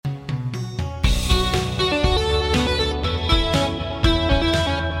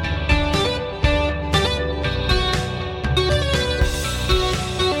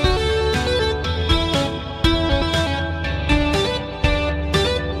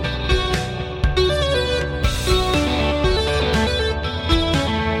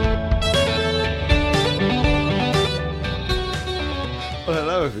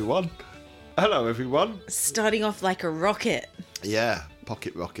Hello, everyone. Starting off like a rocket. Yeah,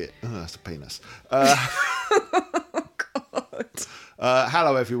 pocket rocket. Oh, that's a penis. Oh, God.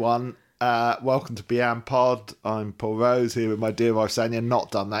 Hello, everyone. Welcome to Beyond Pod. I'm Paul Rose here with my dear wife, Sanya.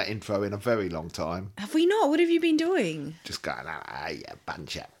 Not done that intro in a very long time. Have we not? What have you been doing? Just going, yeah,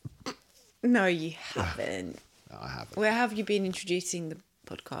 bunch up. No, you haven't. No, I haven't. Where have you been introducing the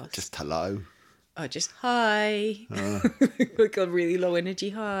podcast? Just hello. Oh, just hi. Like a really low energy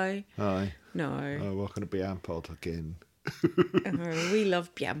hi. Hi. No. Oh, welcome to Beyond Pod again. Oh, we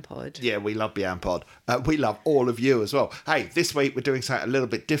love Biampod. Yeah, we love Beyond Pod. We love all of you as well. Hey, this week we're doing something a little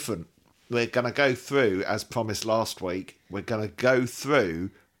bit different. We're going to go through, as promised last week, we're going to go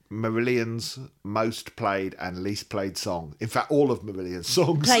through Marillion's most played and least played song. In fact, all of Marillion's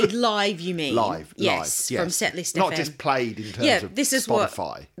songs. Played live, you mean? Live. Yes, Live, from Setlist Not FM. just played in terms of this is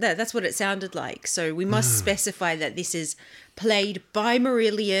Spotify. That's what it sounded like. So we must specify that this is played by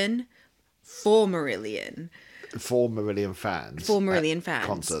Marillion for Marillion. For Marillion fans. For Marillion at fans.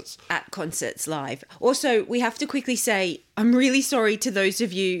 Concerts. At concerts live. Also, we have to quickly say, I'm really sorry to those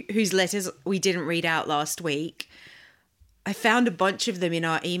of you whose letters we didn't read out last week. I found a bunch of them in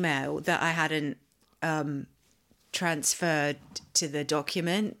our email that I hadn't transferred to the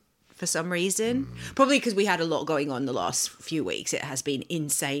document for some reason. Probably because we had a lot going on the last few weeks. It has been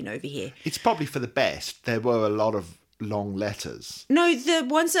insane over here. It's probably for the best. There were a lot of long letters. No, the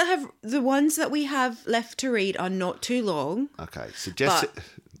ones that we have left to read are not too long. Okay, so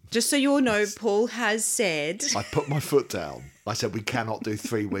Just so you all know, Paul has said... I put my foot down. I said we cannot do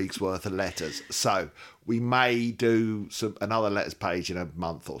 3 weeks worth of letters. So we may do another letters page in a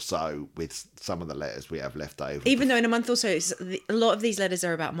month or so with some of the letters we have left over. Even though in a month or so, a lot of these letters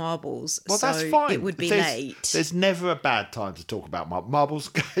are about marbles. Well, so that's fine. It would be late. There's never a bad time to talk about marbles. Marbles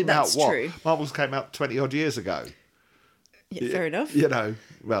came That's out what? true. Marbles came out 20 odd years ago. Yeah, fair enough.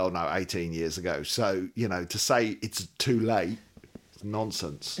 18 years ago. So, to say it's too late, it's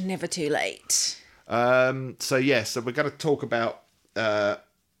nonsense. Never too late. So we're going to talk about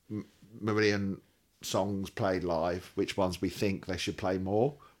Marillion songs played live, which ones we think they should play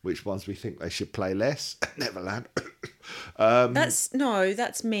more, which ones we think they should play less. Neverland. That's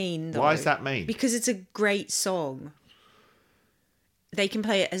mean, though. Why is that mean? Because it's a great song. They can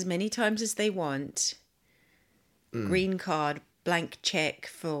play it as many times as they want. Green card, blank check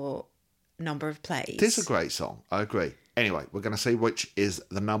for number of plays. It is a great song. I agree. Anyway, we're going to see which is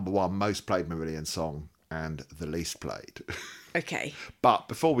the number one most played Marillion song and the least played. Okay. But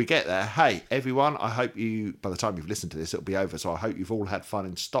before we get there, hey, everyone, I hope by the time you've listened to this, it'll be over. So I hope you've all had fun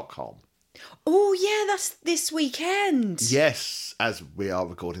in Stockholm. Oh, yeah, that's this weekend. Yes, as we are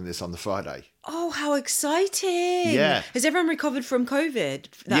recording this on the Friday. Oh, how exciting. Yeah. Has everyone recovered from COVID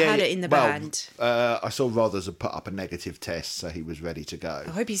that had it in the band? I saw Rothers had put up a negative test, so he was ready to go. I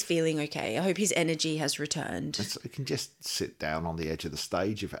hope he's feeling okay. I hope his energy has returned. He can just sit down on the edge of the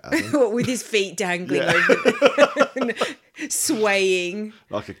stage if it hasn't. With his feet dangling over, swaying.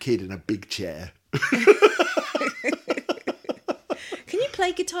 Like a kid in a big chair. Can you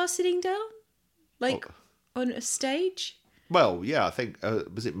play guitar sitting down? On a stage? Well, yeah, I think,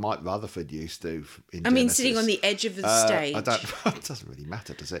 was it Mike Rutherford used to in Genesis? Sitting on the edge of the stage. It doesn't really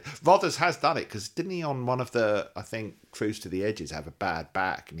matter, does it? Rothers has done it, because didn't he on one of the, I think, Cruise to the Edges have a bad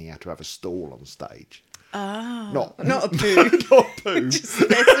back and he had to have a stool on stage? Oh. Not a poo. Not a poo.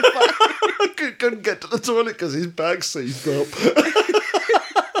 Couldn't get to the toilet because his bag seized up.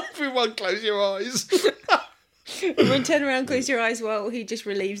 Everyone close your eyes. Everyone turn around, close your eyes while he just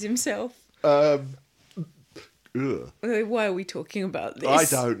relieves himself. Why are we talking about this? I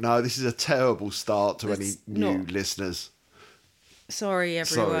don't know. This is a terrible start to any new listeners. Sorry,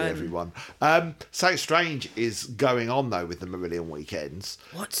 everyone. Something strange is going on, though, with the Marillion weekends.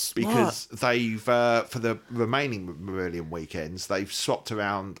 Because they've, for the remaining Marillion weekends, they've swapped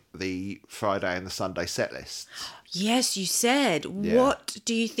around the Friday and the Sunday set lists. Yes, you said. Yeah. What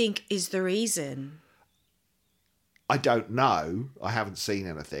do you think is the reason? I don't know. I haven't seen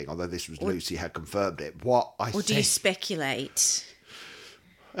anything, although this was Lucy had confirmed it. Or do you speculate?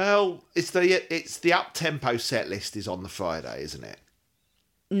 Well, it's the up-tempo set list is on the Friday, isn't it?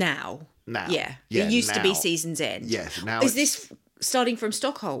 Now. Yeah. It used to be Season's End. Yes. Now is this starting from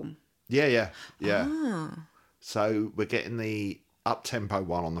Stockholm? Yeah. Ah. So we're getting the up-tempo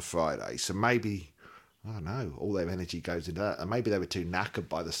one on the Friday. So maybe, I don't know, all their energy goes into that. And maybe they were too knackered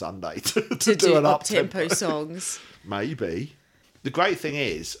by the Sunday to do an up-tempo songs. Maybe. The great thing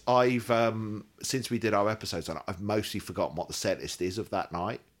is, I've since we did our episodes on it, I've mostly forgotten what the set list is of that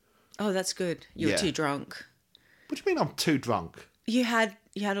night. Oh, that's good. You were too drunk. What do you mean I'm too drunk? You had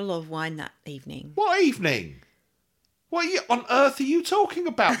a lot of wine that evening. What evening? on earth are you talking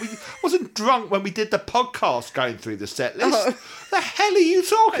about? We wasn't drunk when we did the podcast going through the set list. Oh. The hell are you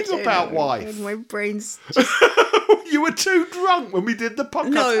talking about, wife? My brain's You were too drunk when we did the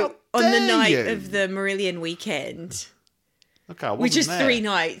podcast. no How on the dare night you? of the Marillion weekend, Okay, I wasn't which is there. 3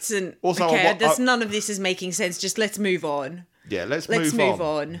 nights, and Also, okay, none of this is making sense. Just let's move on. Yeah, let's Let's move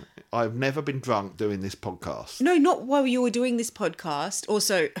on. I've never been drunk doing this podcast. No, not while you were doing this podcast.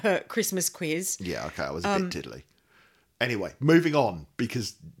 Also, Christmas quiz. Yeah, okay, I was a bit tiddly. Anyway, moving on,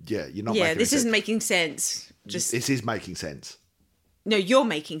 because, you're not Yeah, making this any isn't sense. making sense. Just This is making sense. no, you're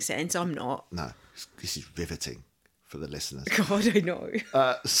making sense. I'm not. No, this is riveting for the listeners. God, I know.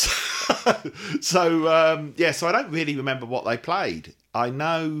 So I don't really remember what they played.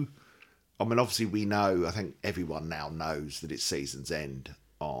 Obviously we know, I think everyone now knows that it's Season's End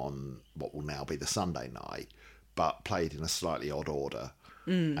on what will now be the Sunday night, but played in a slightly odd order.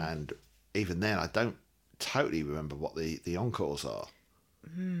 And even then, I don't totally remember what the encores are.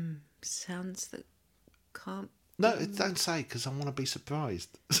 Sounds that can't. No, don't say, because I want to be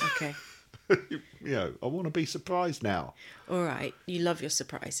surprised. Okay. I want to be surprised now. All right. You love your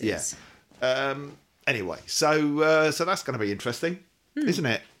surprises. Yeah. Anyway, so that's going to be interesting, isn't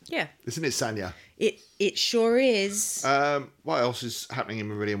it? Yeah. Isn't it, Sanya? It sure is. What else is happening in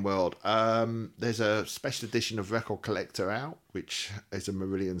Marillion World? There's a special edition of Record Collector out, which is a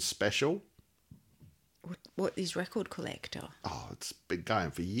Marillion special. What is Record Collector? Oh, it's been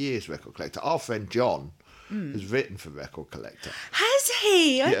going for years, Record Collector. Our friend John has written for Record Collector. Has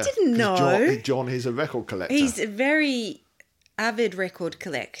he? I Yeah, didn't 'cause know. John is a record collector. He's a very avid record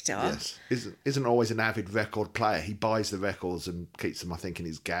collector. Yes, isn't always an avid record player. He buys the records and keeps them, I think, in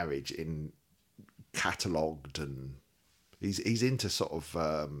his garage, in catalogued, and he's into sort of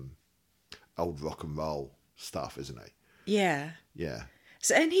old rock and roll stuff, isn't he? Yeah. Yeah,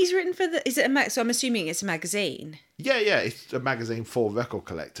 So, and he's written for the. Is it a mag? So I'm assuming it's a magazine. yeah. It's a magazine for record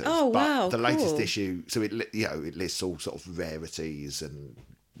collectors. Oh, but wow, the latest cool. issue, so it lists all sort of rarities and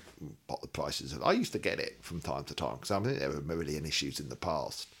what the prices are. I used to get it from time to time because I think there were Marillion issues in the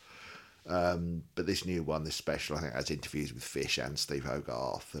past. But this new one, this special, I think has interviews with Fish and Steve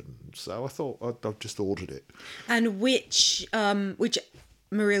Hogarth, and so I thought I've just ordered it. And which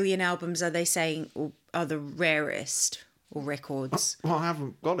Marillion albums are they saying are the rarest or records? Well, I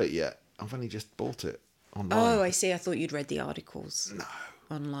haven't got it yet. I've only just bought it online. Oh, I see. I thought you'd read the articles. No.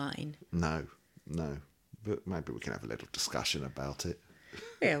 Online. No. But maybe we can have a little discussion about it.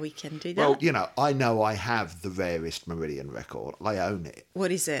 Yeah, we can do that. Well, I know I have the rarest Marillion record. I own it.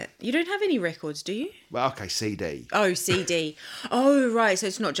 What is it? You don't have any records, do you? Well, okay, CD. Oh, CD. Oh, right. So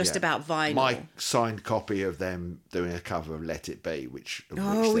it's not just Yeah. about vinyl. My signed copy of them doing a cover of Let It Be, which there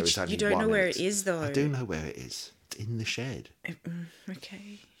which is only you don't one know in where it is, though. I do know where it is. It's in the shed.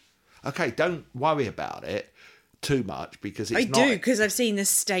 Okay. Okay, don't worry about it too much because it's I not. do, because I've seen the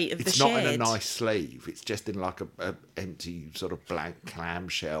state of the It's shed. not in a nice sleeve. It's just in like a empty sort of blank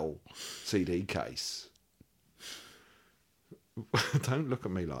clamshell CD case. Don't look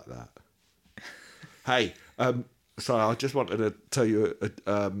at me like that. Hey, sorry, I just wanted to tell you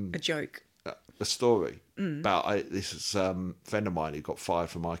A joke. a story about this is friend of mine who got fired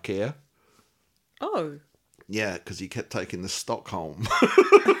from IKEA. Oh. Yeah, because he kept taking the stock home.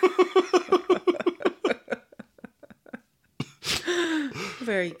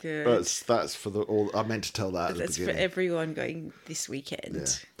 Very good. That's for the all. I meant to tell that at That's the for beginning. everyone going this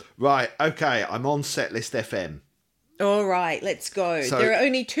weekend. Right, okay, I'm on Setlist FM. All right, let's go. So- There are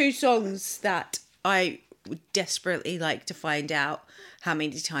only 2 songs that I would desperately like to find out how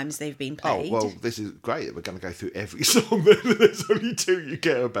many times they've been Oh, played. well, this is great that we're going to go through every song. There's only 2 you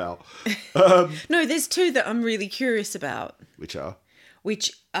care about. No, there's 2 that I'm really curious about, Which are,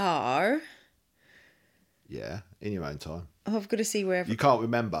 which are... yeah, in your own time. Oh, I've got to see where... You can't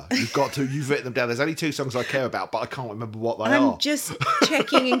remember. You've written them down. There's only 2 songs I care about, but I can't remember what they I'm are. just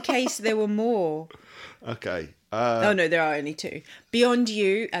checking in case there were more. Okay. Oh, no, there are only 2. Beyond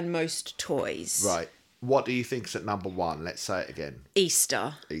You and Most Toys. Right. What do you think's at number 1? Let's say it again.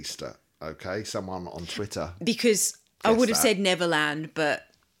 Easter. Easter. Okay. Someone on Twitter. Because I Guess would have that. said Neverland, but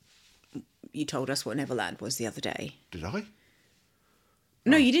you told us what Neverland was the other day. Did I?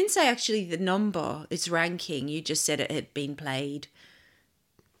 No, you didn't say actually the number, its ranking. You just said it had been played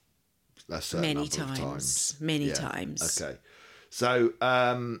A certain many number of times. Many Yeah. times. Okay. So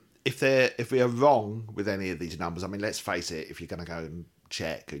if we are wrong with any of these numbers, I mean, let's face it, if you're going to go and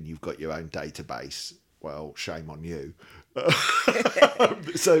check and you've got your own database, well, shame on you.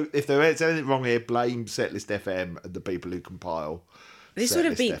 So if there is anything wrong here, blame Setlist FM and the people who compile This Setlist would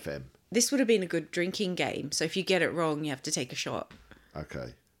have been FM. this would have been a good drinking game. So if you get it wrong, you have to take a shot.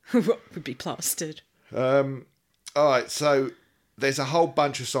 Okay. What would be plastered? All right, so there's a whole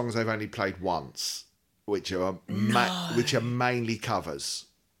bunch of songs they've only played once, which are which are mainly covers.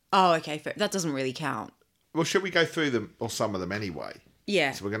 Oh, okay. That doesn't really count. Well, should we go through them or some of them anyway?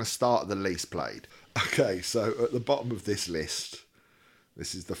 Yeah. So we're going to start at the least played. Okay, so at the bottom of this list,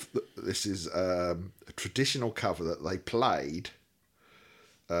 this is a traditional cover that they played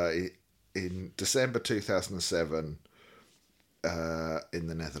in December 2007 in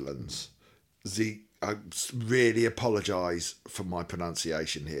the Netherlands. I really apologise for my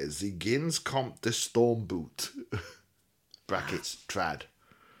pronunciation here. Ziegins Comte de Stormboot. Brackets, trad.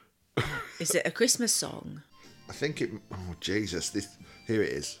 Is it a Christmas song? I think it... Oh, Jesus. Here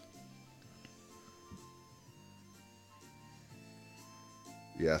it is.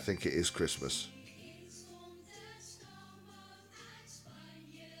 Yeah, I think it is Christmas.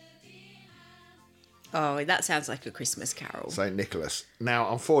 Oh, that sounds like a Christmas carol. St. Nicholas.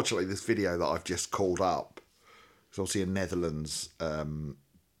 Now, unfortunately, this video that I've just called up is obviously a Netherlands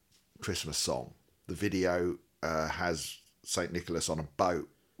Christmas song. The video has St. Nicholas on a boat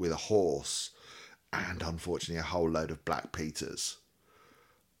with a horse and, unfortunately, a whole load of Black Peters.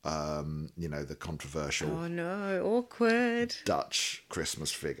 The controversial... Oh, no. Awkward. Dutch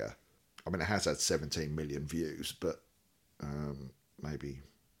Christmas figure. I mean, it has had 17 million views, but maybe...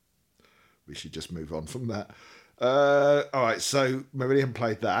 we should just move on from that. All right, so Marillion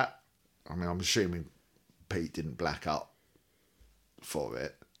played that. I mean, I'm assuming Pete didn't black up for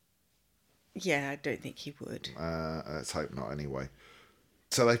it. Yeah, I don't think he would. Let's hope not anyway.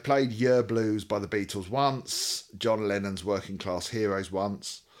 So they played Yer Blues by the Beatles once, John Lennon's Working Class Heroes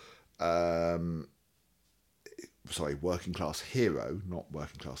once. Working Class Hero, not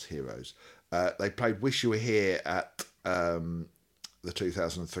Working Class Heroes. They played Wish You Were Here at... the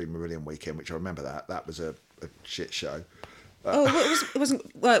 2003 Marillion weekend, which I remember that was a shit show. It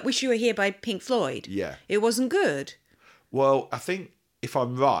wasn't Wish You Were Here by Pink Floyd? Yeah. It wasn't good? Well, I think, if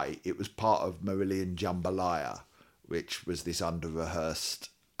I'm right, it was part of Marillion Jambalaya, which was this under-rehearsed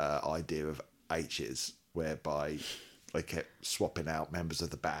idea of H's, whereby they kept swapping out members of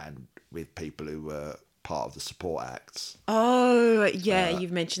the band with people who were part of the support acts. Oh, yeah,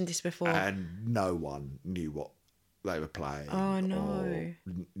 you've mentioned this before. And no one knew what they were playing. Oh, no.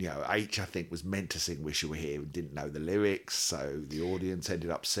 Or, H, I think, was meant to sing Wish You Were Here and didn't know the lyrics, so the audience ended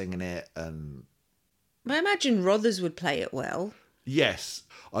up singing it. And I imagine Rothers would play it well. yes,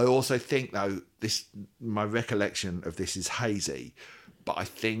 I also think, though, my recollection of this is hazy, but I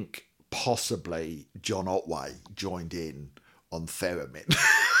think possibly John Otway joined in on theremin.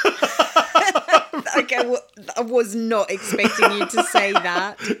 Okay, well, I was not expecting you to say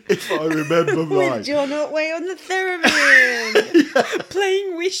that. If I remember right. With John Otway on the theremin.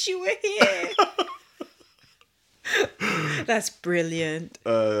 Playing Wish You Were Here. That's brilliant.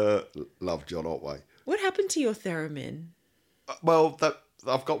 Love John Otway. What happened to your theremin? Well,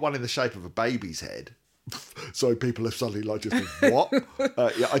 I've got one in the shape of a baby's head. So people have suddenly just think, what?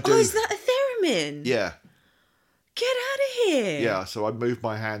 Yeah, I do. Oh, is that a theremin? Yeah. Get out of here. Yeah, so I move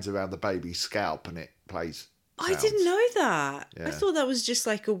my hands around the baby's scalp and it plays sounds. I didn't know that. Yeah. I thought that was just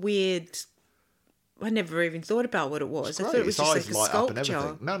like a weird... I never even thought about what it was. I thought it was Its just eyes like a light up and sculpture.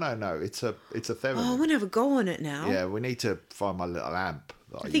 everything. No. It's a theremin. Oh, I want to have a go on it now. Yeah, we need to find my little amp.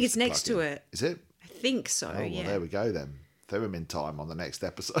 I think it's next to it. Is it? I think so, Oh, well, yeah. there we go then. Theremin time on the next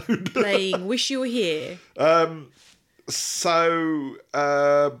episode. Playing Wish You Were Here.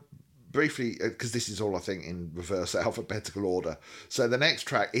 Briefly, because this is all I think in reverse alphabetical order. So the next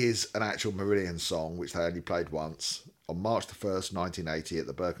track is an actual Marillion song, which they only played once on March the 1st, 1980 at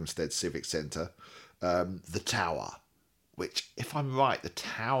the Berkhamsted Civic Centre. The Tower, which, if I'm right, the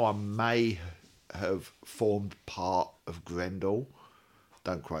Tower may have formed part of Grendel.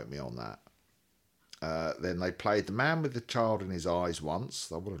 Don't quote me on that. Then they played The Man with the Child in His Eyes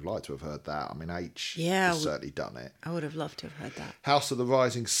once. I would have liked to have heard that. I mean, H has certainly done it. I would have loved to have heard that. House of the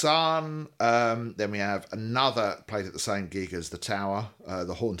Rising Sun. Then we have another played at the same gig as The Tower,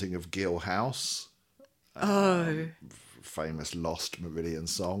 The Haunting of Gill House. Famous lost Marillion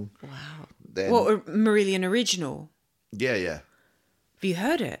song. Wow. Then, What, a Marillion original? Yeah. Have you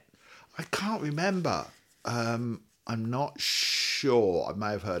heard it? I can't remember. I'm not sure. I may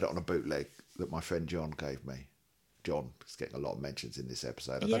have heard it on a bootleg that my friend John gave me. John is getting a lot of mentions in this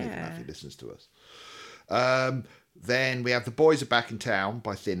episode. I don't even know if he listens to us. Then we have The Boys Are Back in Town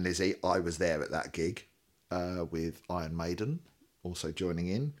by Thin Lizzy. I was there at that gig with Iron Maiden also joining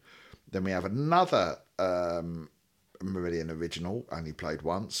in. Then we have another Marillion original, only played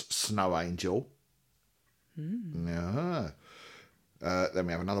once, Snow Angel. Yeah. Then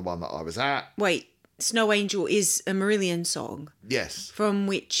we have another one that I was at. Wait, Snow Angel is a Marillion song? Yes. From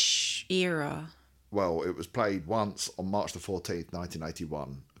which era? Well, it was played once on March the 14th,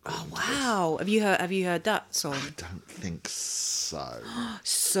 1981. Oh according to this. wow! Have you heard that song? I don't think so.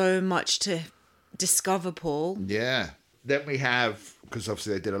 So much to discover, Paul. Yeah. Then we have, because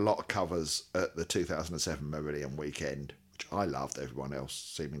obviously they did a lot of covers at the 2007 Meridian weekend, which I loved, everyone else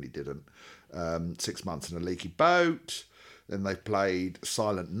seemingly didn't. 6 Months in a Leaky Boat. Then they played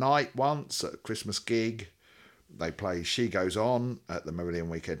Silent Night once at a Christmas gig. They played She Goes On at the Meridian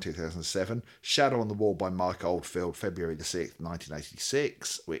Weekend 2007. Shadow on the Wall by Mike Oldfield, February the 6th,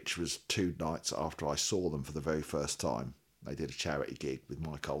 1986, which was 2 nights after I saw them for the very first time. They did a charity gig with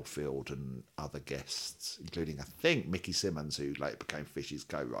Mike Oldfield and other guests, including, I think, Mickey Simmons, who later became Fish's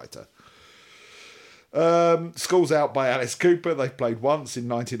co-writer. School's Out by Alice Cooper. They played once in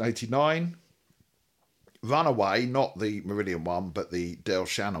 1989. Runaway, not the Meridian one, but the Del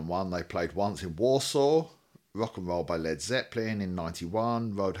Shannon one, they played once in Warsaw. Rock and Roll by Led Zeppelin in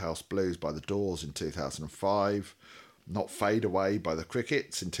 91. Roadhouse Blues by The Doors in 2005. Not Fade Away by The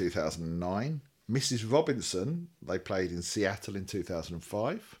Crickets in 2009. Mrs. Robinson, they played in Seattle in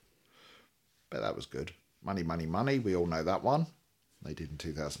 2005. Bet that was good. Money, Money, Money, we all know that one. They did in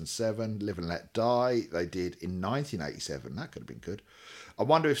 2007. Live and Let Die, they did in 1987. That could have been good. I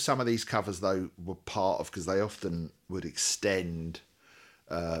wonder if some of these covers, though, were part of, because they often would extend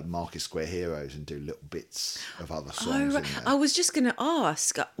Market Square Heroes and do little bits of other songs in there. I was just going to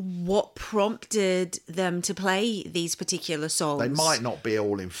ask, what prompted them to play these particular songs? They might not be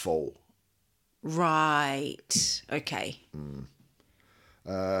all in full. Right. Okay.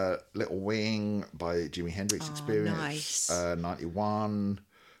 Little Wing by Jimi Hendrix Experience. Nice. 91.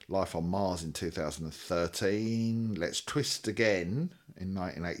 Life on Mars in 2013. Let's Twist Again in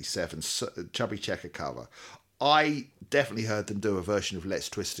 1987. Chubby Checker cover. I definitely heard them do a version of Let's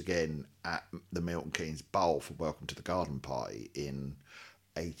Twist Again at the Milton Keynes Bowl for Welcome to the Garden Party in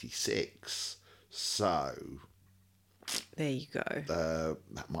 86. So There you go.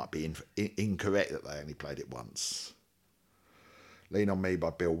 that might be incorrect that they only played it once. Lean on Me by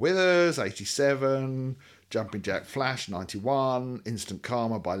Bill Withers, 87. Jumping Jack Flash, 91. Instant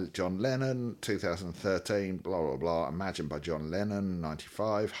Karma by John Lennon, 2013. Blah, blah, blah. Imagine by John Lennon,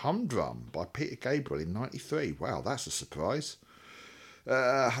 95. Humdrum by Peter Gabriel in 93. Wow, that's a surprise.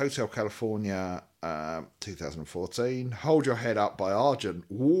 Hotel California, 2014. Hold Your Head Up by Argent.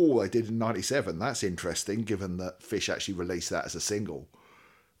 Ooh, they did in 97. That's interesting, given that Fish actually released that as a single.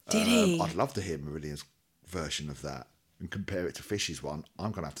 Did he? I'd love to hear Meridian's version of that and compare it to Fish's one.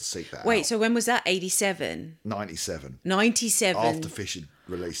 I'm going to have to seek that out. Wait, so when was that? 87? 97. 97? After Fish had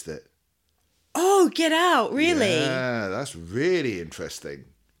released it. Oh, get out. Really? Yeah, that's really interesting.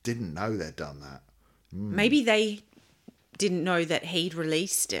 Didn't know they'd done that. Maybe they didn't know that he'd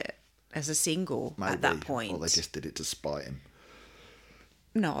released it as a single Maybe. at that point. Or they just did it to spite him.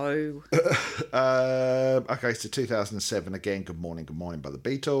 No. Okay, so 2007 again, Good Morning by the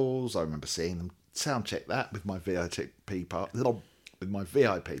Beatles. I remember seeing them soundcheck that with my VIP pass. With my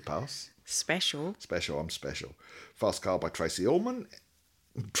VIP pass. Special. I'm special. Fast Car by Tracy Ullman.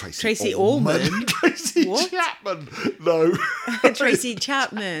 Tracy Ullman? Tracy What? Chapman. No. Tracy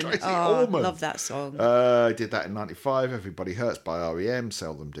Chapman. Tracy oh, Ullman. love that song. I did that in 95. Everybody Hurts by REM.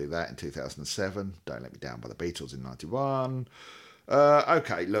 Seldom do that in 2007. Don't Let Me Down by the Beatles in 91.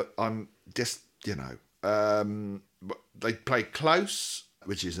 Okay, look, I'm just, they played Close,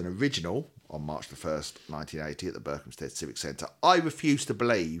 which is an original on March the 1st, 1980 at the Berkhamsted Civic Centre. I refuse to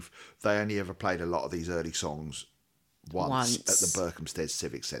believe they only ever played a lot of these early songs once. At the Berkhamsted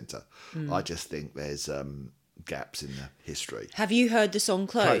Civic Centre. I just think there's gaps in the history. Have you heard the song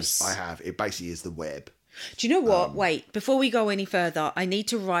Close? I have. It basically is the web. Do you know what? Wait, before we go any further, I need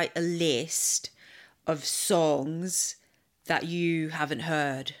to write a list of songs that you haven't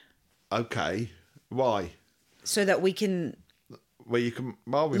heard. Okay. Why? So that we can Well, you can.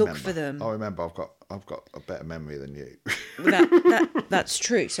 I'll remember. look for them. I remember. I've got a better memory than you. That's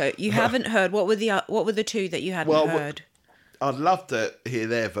true. So you haven't heard. What were the two that you hadn't heard? I'd love to hear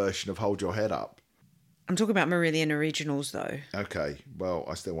their version of Hold Your Head Up. I'm talking about Meridian Originals, though. Okay. Well,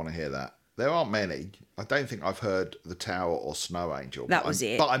 I still want to hear that. There aren't many. I don't think I've heard The Tower or Snow Angel. That was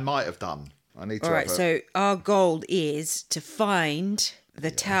it. But I might have done. I need to. All right. So our goal is to find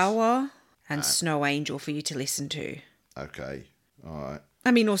The Tower and Snow Angel for you to listen to. Okay. All right.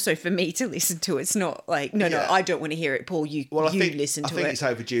 I mean, also for me to listen to. It's not like, no, I don't want to hear it, Paul. You listen to it. I think it's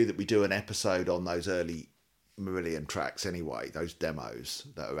overdue that we do an episode on those early Meridian tracks anyway, those demos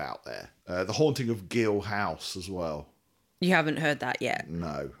that are out there. The Haunting of Gill House as well. You haven't heard that yet?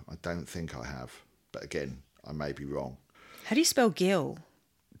 No, I don't think I have. But again, I may be wrong. How do you spell Gill?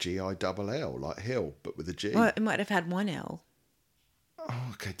 Gill, like hill, but with a G. Well, it might have had one L.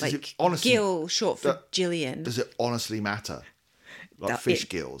 Okay. Does Like it honestly? Gill, short for Gillian. Does it honestly matter? Like fish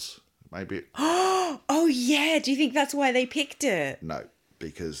gills, maybe. Oh, yeah. Do you think that's why they picked it? No,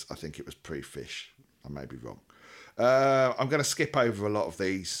 because I think it was pre-fish. I may be wrong. I'm going to skip over a lot of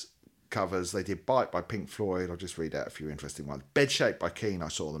these covers. They did Bite by Pink Floyd. I'll just read out a few interesting ones. Bed Shape by Keane I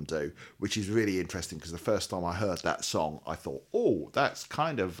saw them do, which is really interesting because the first time I heard that song, I thought, oh, that's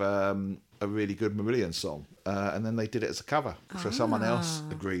kind of a really good Marillion song. And then they did it as a cover. So someone else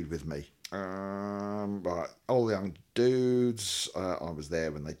agreed with me. Right, All the Young Dudes. I was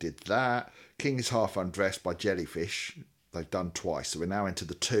there when they did that. King is Half Undressed by Jellyfish. They've done twice. So we're now into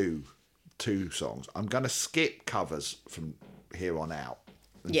the two songs. I'm going to skip covers from here on out.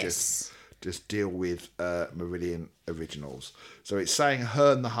 And Yes. Just deal with Marillion originals. So it's saying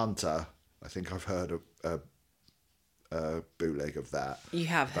Hearn the Hunter. I think I've heard a bootleg of that. You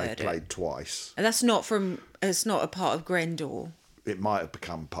have They heard played it. twice. And that's not it's not a part of Grendel. It might have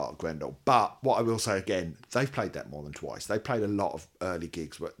become part of Grendel. But what I will say again, they've played that more than twice. They played a lot of early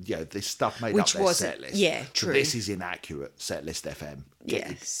gigs, but yeah, this stuff made Which up their wasn't- set list. yeah, So true. this is inaccurate set list FM.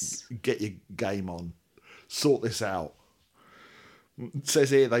 Yes. Get your game on. Sort this out. It says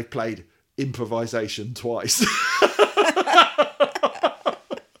here they've played improvisation twice.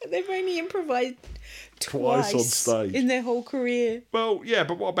 They've only improvised Twice on stage. in their whole career. Well, yeah,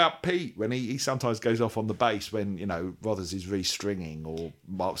 but what about Pete when he sometimes goes off on the bass when, Rothers is restringing or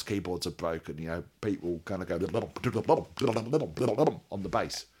Mark's keyboards are broken, Pete will kind of go on the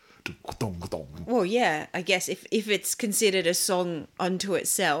bass. Well, yeah, I guess if it's considered a song unto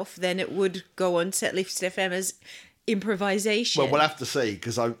itself, then it would go on Setlist FM as improvisation. Well, we'll have to see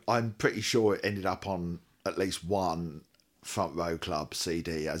because I'm pretty sure it ended up on at least one Front Row Club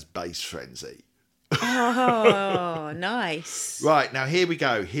CD as Bass Frenzy. Oh, nice. Right, now here we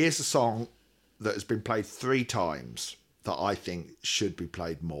go. Here's a song that has been played 3 times that I think should be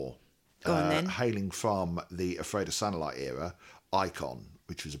played more. Go on then. Hailing from the Afraid of Sunlight era, Icon,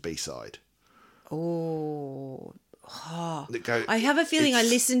 which was a B-side. Oh. It I have a feeling I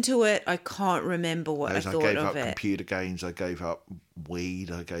it's- listened to it. I can't remember what I I thought gave of up it. computer games, I gave up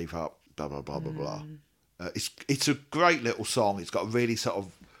weed, I gave up blah, blah, blah, blah, blah. Mm. It's a great little song. It's got a really sort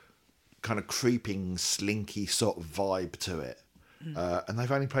of kind of creeping, slinky sort of vibe to it. And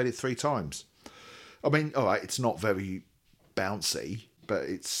they've only played it 3 times. I mean, all right, it's not very bouncy, but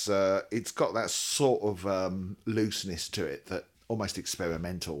it's got that sort of looseness to it, that almost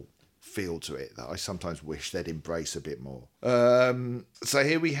experimental feel to it that I sometimes wish they'd embrace a bit more. So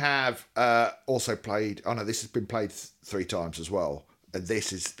here we have also played. Oh no, this has been played 3 times as well, and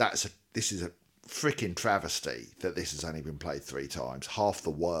this is a freaking travesty that this has only been played 3 times. Half the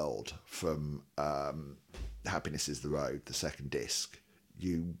World from Happiness Is the Road, the second disc.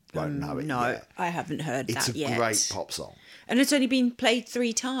 You won't know it No, yet. I haven't heard It's that a yet. great pop song. And it's only been played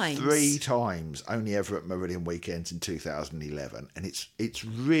 3 times. 3 times, only ever at Marillion Weekends in 2011, and it's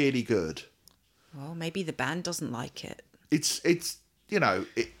really good. Well, maybe the band doesn't like it. It's it's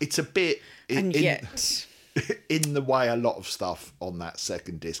a bit And yet... in the way a lot of stuff on that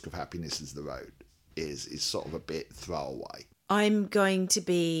second disc of Happiness Is the Road is sort of a bit throwaway. I'm going to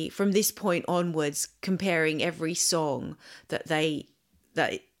be, from this point onwards, comparing every song that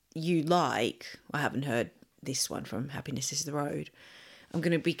you like. I haven't heard this one from Happiness Is the Road. I'm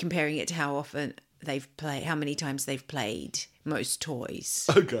going to be comparing it to how many times they've played Most Toys.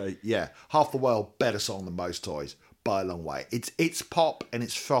 Okay, yeah. Half the World, better song than Most Toys by a long way. It's pop and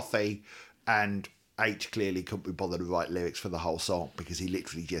it's frothy, and H clearly couldn't be bothered to write lyrics for the whole song because he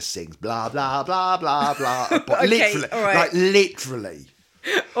literally just sings blah blah blah blah blah. But Okay, literally, all right. like literally,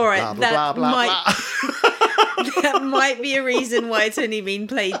 All right, blah blah blah blah blah. that might be a reason why it's only been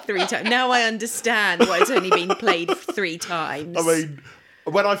played 3 times. Now I understand why it's only been played 3 times. I mean,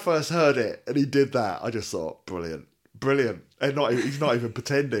 when I first heard it and he did that, I just thought, brilliant. And he's not even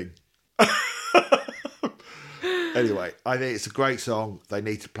pretending. Anyway, I think it's a great song. They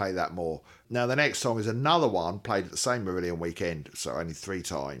need to play that more. Now, the next song is another one played at the same Marillion weekend, so only 3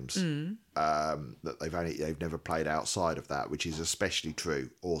 times. That they've never played outside of that, which is especially true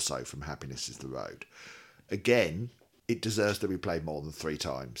also from Happiness Is the Road. Again, it deserves to be played more than 3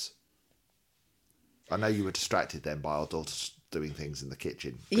 times. I know you were distracted then by our daughter doing things in the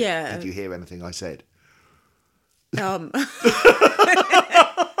kitchen. But Yeah. Did you hear anything I said? Um,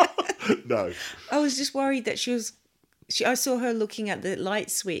 No. I was just worried that I saw her looking at the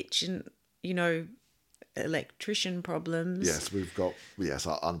light switch and, electrician problems. Yes,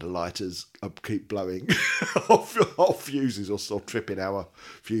 our underlighters keep blowing off fuses or tripping our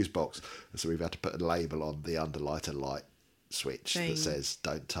fuse box. So we've had to put a label on the underlighter light switch Thing. that says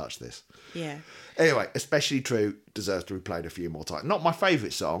don't touch this. Yeah. Anyway, Especially True deserves to be played a few more times. Not my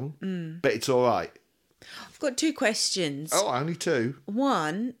favourite song, but it's all right. I've got 2 questions. Oh, only 2.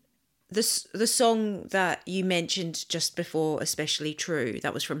 One, the song that you mentioned just before, Especially True,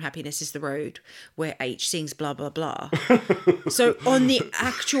 that was from Happiness is the Road, where H sings blah, blah, blah. So on the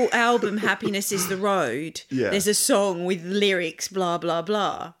actual album, Happiness is the Road, there's a song with lyrics blah, blah,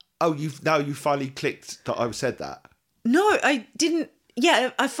 blah. Oh, you finally clicked that I said that? No, I didn't.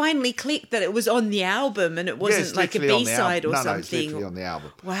 Yeah, I finally clicked that it was on the album and it wasn't it's like a literally on the B-side or album. something. No, it's literally on the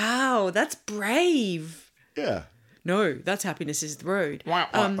album. Wow, that's brave. Yeah. No, that's Happiness is the Road.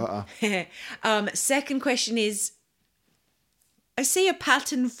 Second question is, I see a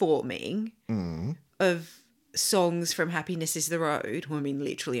pattern forming of songs from Happiness is the Road. Well, I mean,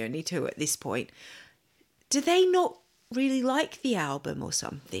 literally only 2 at this point. Do they not really like the album or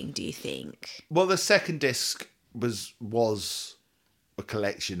something, do you think? Well, the second disc was a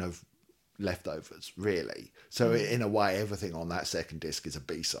collection of leftovers, really. So in a way, everything on that second disc is a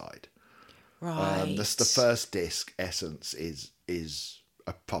B-side. Right. The first disc, Essence, is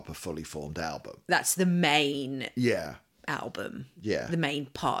a proper fully formed album. That's the main album. Yeah. The main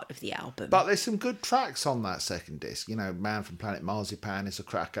part of the album. But there's some good tracks on that second disc. You know, Man from Planet Marzipan is a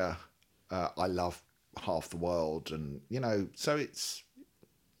cracker. I Love Half the World. And, you know, so it's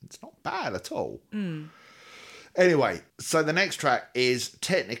not bad at all. Anyway, so the next track is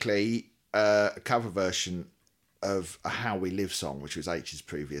technically a cover version of a How We Live song, which was H's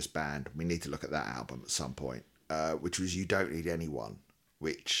previous band. We need to look at that album at some point, which was You Don't Need Anyone,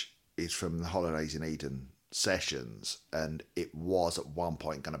 which is from the Holidays in Eden sessions, and it was at one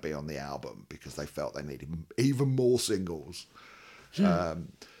point going to be on the album because they felt they needed even more singles.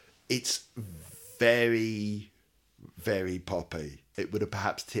 It's very, very poppy. It would have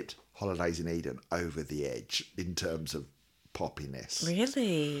perhaps tipped Holidays in Eden over the edge in terms of poppiness.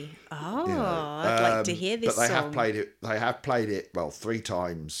 Really? Oh, You know, I'd like to hear this but they song. have played it 3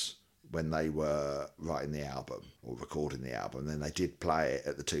 times when they were writing the album or recording the album. Then they did play it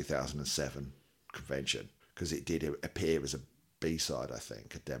at the 2007 convention because it did appear as a B-side, I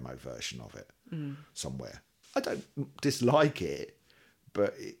think, a demo version of it somewhere. I don't dislike it,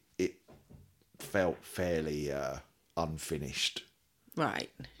 but it felt fairly unfinished. Right.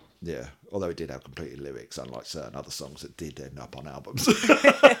 Yeah, although it did have completed lyrics, unlike certain other songs that did end up on albums.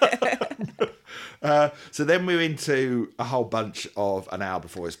 So then we're into a whole bunch of An Hour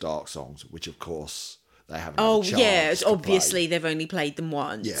Before It's Dark songs, which of course they haven't had a chance it's to obviously play. they've only played them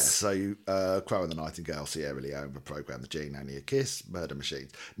once. Yeah, so Crow and the Nightingale, Sierra Leone, The Programme, The Gene, Only a Kiss, Murder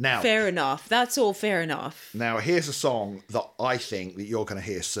Machines. Now, Fair enough. That's all fair enough. Now, here's a song that I think that you're going to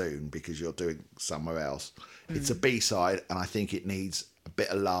hear soon because you're doing Somewhere Else. It's a B-side, and I think it needs a bit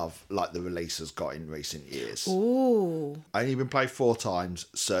of love like the release has got in recent years. Ooh. Only been played 4 times,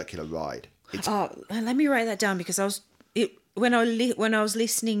 Circular Ride. Let me write that down because when I was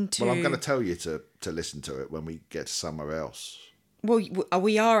listening to. Well, I'm going to tell you to listen to it when we get to Somewhere Else. Well,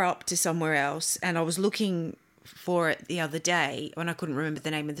 we are up to Somewhere Else, and I was looking for it the other day when I couldn't remember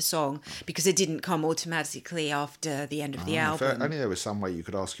the name of the song because it didn't come automatically after the end of the album. Only there was some way you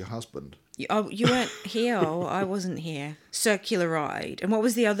could ask your husband. You weren't here. I wasn't here. Circular Ride. And what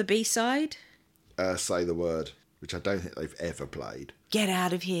was the other B-side? Say the Word, which I don't think they've ever played. Get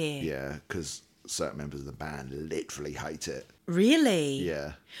Out of Here. Yeah, because certain members of the band literally hate it. Really?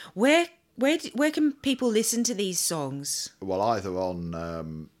 Yeah. Where can people listen to these songs? Well, either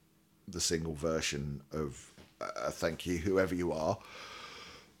on the single version of Thank You, Whoever You Are,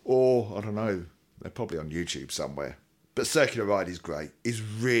 or, I don't know, they're probably on YouTube somewhere. But Circular Ride is great. It's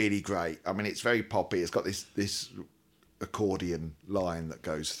really great. I mean, it's very poppy. It's got this accordion line that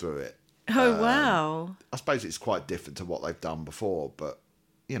goes through it. Oh, wow. I suppose it's quite different to what they've done before, but,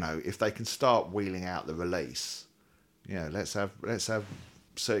 you know, if they can start wheeling out the release, you know, let's have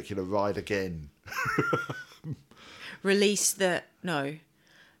Circular Ride again. Ride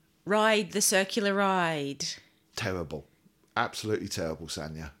the Circular Ride. Terrible. Absolutely terrible,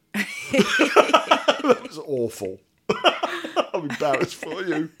 Sanya. That was awful. I'm embarrassed for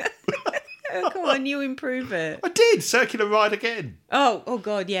you. Oh, come on, you improve it. I did. Circular Ride again. Oh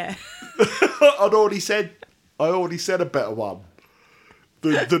God, yeah. I already said a better one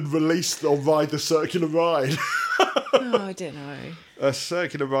than release or ride the Circular Ride. Oh, I don't know.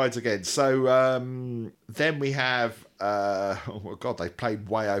 Circular Rides again. So then we have, oh my God, they played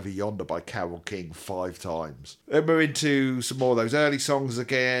Way Over Yonder by Carole King 5 times. Then we're into some more of those early songs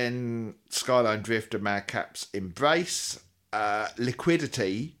again. Skyline Drifter, Madcap's Embrace.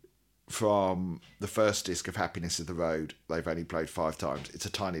 Liquidity from the first disc of Happiness of the Road. They've only played 5 times. It's a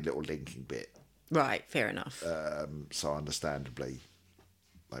tiny little linking bit. Right, fair enough. So understandably,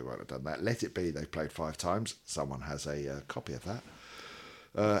 they won't have done that. Let It Be, they played 5 times. Someone has a copy of that.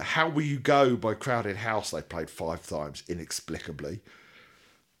 How Will You Go by Crowded House, they played 5 times, inexplicably.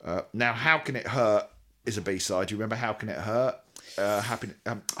 Now, How Can It Hurt is a B-side. Do you remember How Can It Hurt? I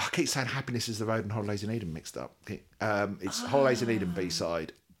keep saying Happiness is the Road and Holidays in Eden mixed up. It's Holidays in Eden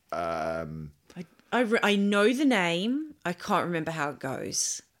B-side. I know the name. I can't remember how it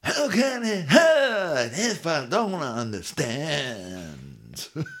goes. How can it hurt if I don't understand?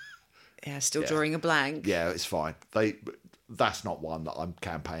 Yeah, still drawing a blank. Yeah, it's fine. That's not one that I'm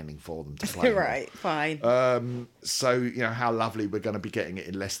campaigning for them to play. Right, fine. So, how lovely we're going to be getting it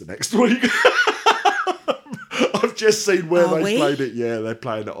in Leicester next week. I've just seen where they played it. Yeah, they're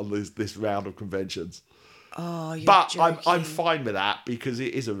playing it on this round of conventions. Oh, you're But joking. I'm fine with that because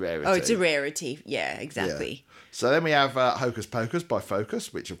it is a rarity. Oh, it's a rarity. Yeah, exactly. Yeah. So then we have Hocus Pocus by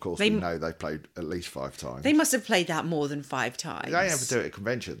Focus, which of course we know they played at least 5 times. They must have played that more than 5 times. They never do it at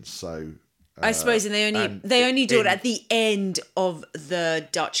conventions, so I suppose, and they only do it at the end of the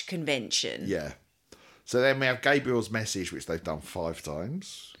Dutch convention. yeah. So then we have Gabriel's Message, which they've done 5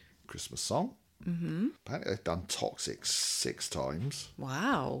 times. Christmas song. Mm-hmm. Apparently they've done Toxic 6 times.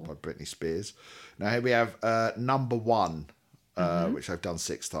 Wow. By Britney Spears. Now here we have Number One, which they've done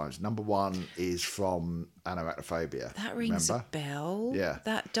 6 times. Number One is from Anarachnophobia. That rings remember? a bell. Yeah.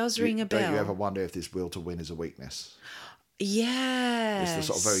 That does ring a bell. Don't you ever wonder if this will to win is a weakness? Yes. It's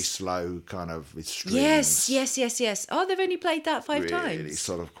the sort of very slow kind of with strings. Yes. Oh, they've only played that 5 times. It's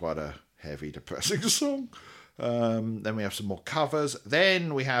sort of quite a heavy, depressing song. Then we have some more covers.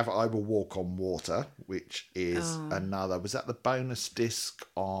 Then we have I Will Walk on Water, which is another. Was that the bonus disc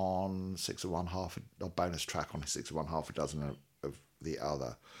on 6 of 1 half, or bonus track on 6 of 1 half a dozen of the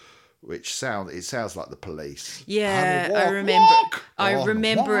other? Which sounds like The Police. Yeah, I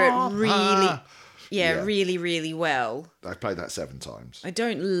remember it really. Yeah, really, really well. I've played that 7 times. I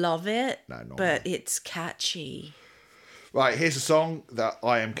don't love it, No, not but it's catchy. Right, here's a song that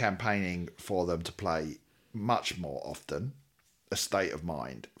I am campaigning for them to play much more often. A State of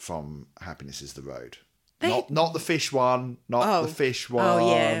Mind from Happiness is the Road. Not the Fish one, the Fish one.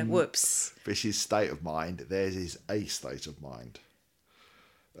 Oh, yeah, whoops. Fish's State of Mind. Theirs is A State of Mind.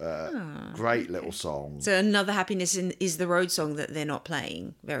 Great little song. So another Happiness is the Road song that they're not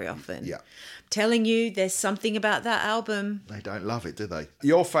playing very often. Yeah. Telling you, there's something about that album. They don't love it, do they?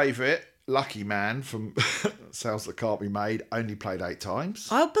 Your favourite, Lucky Man from Sounds That Can't Be Made, only played 8 times.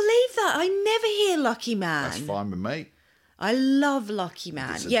 I'll believe that. I never hear Lucky Man. That's fine with me. I love Lucky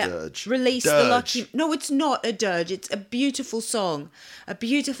Man. It's a dirge. Release Dirge. the Lucky... No, it's not a dirge. It's a beautiful song. A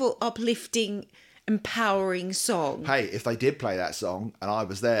beautiful, uplifting, empowering song. Hey, if they did play that song and I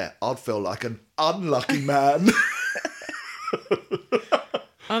was there, I'd feel like an unlucky man.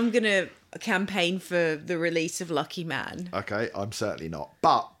 I'm going to campaign for the release of Lucky Man. Okay, I'm certainly not.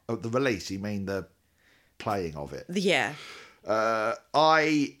 But the release, you mean the playing of it? Yeah.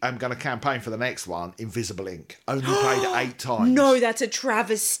 I am going to campaign for the next one, Invisible Ink. Only played 8 times. No, that's a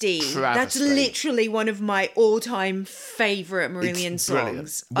travesty. That's literally one of my all-time favourite Marillion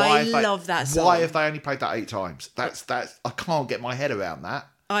songs. I love that song. Why have they only played that 8 times? That's I can't get my head around that.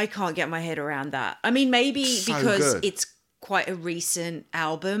 I can't get my head around that. I mean, maybe So because good. it's quite a recent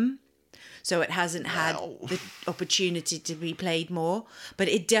album, so it hasn't had the opportunity to be played more, but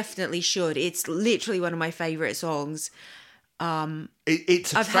it definitely should. It's literally one of my favourite songs.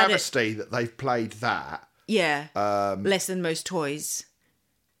 It's a I've had travesty that they've played that. Yeah. Less Than Most Toys.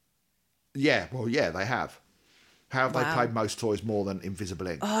 Yeah, well, yeah, they have. How have they Wow. played Most Toys more than Invisible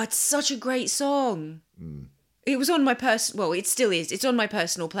Ink? Oh, it's such a great song. It was on my well, it still is. It's on my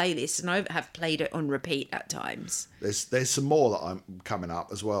personal playlist, and I have played it on repeat at times. There's some more that I'm coming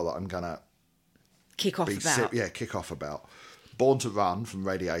up as well that I'm gonna Kick off about. kick off about. Born to Run from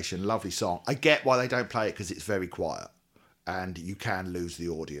Radiation, lovely song. I get why they don't play it because it's very quiet, and you can lose the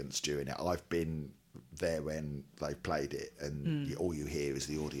audience during it. I've been there when they've played it, and all you hear is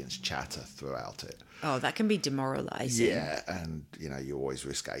the audience chatter throughout it. Oh, that can be demoralising. Yeah, and you always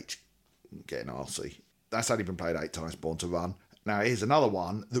risk getting arsey. That's only been played 8 times, Born to Run. Now here's another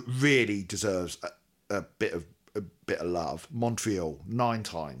one that really deserves a bit of love. Montreal, 9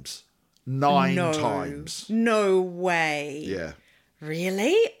 times. 9 times. No way. Yeah.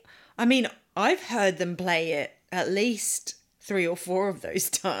 Really? I mean, I've heard them play it at least 3 or 4 of those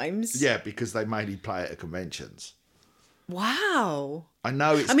times. Yeah, because they mainly play it at conventions. Wow. I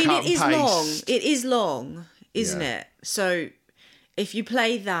know it's I mean, cut it is and long. paste. It is long, isn't Yeah. it? So if you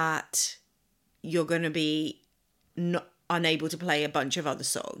play that, you're going to be unable to play a bunch of other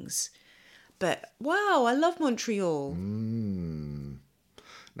songs. But wow, I love Montreal.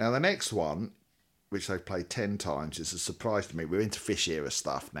 Now the next one which they've played 10 times, it's a surprise to me. We're into Fish era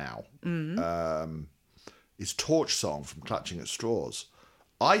stuff now. Is Torch Song from Clutching at Straws.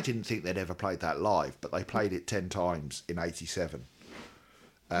 I didn't think they'd ever played that live, but they played it 10 times in 87.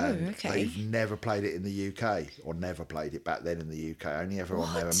 And they've never played it in the UK, or never played it back then in the UK, only ever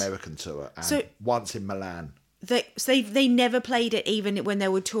on their American tour, and once in Milan. They never played it even when they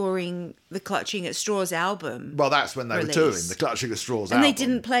were touring the Clutching at Straws album. Well, that's when they were touring the Clutching at Straws album. And they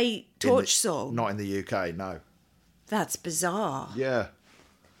didn't play Torch Song? Not in the UK, no. That's bizarre. Yeah.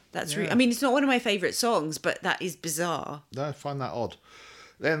 That's I mean, it's not one of my favourite songs, but that is bizarre. No, I find that odd.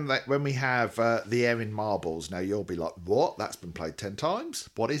 Then when we have The Air in Marbles, now you'll be like, what? That's been played 10 times?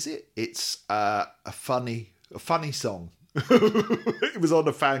 What is it? It's a funny song. It was on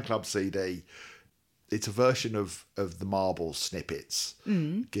a fan club CD. It's a version of the Marbles snippets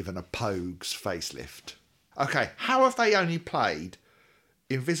given a Pogues facelift. Okay, how have they only played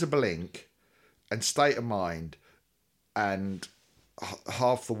Invisible Ink and State of Mind and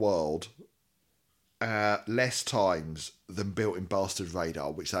Half the World less times than Built-in Bastard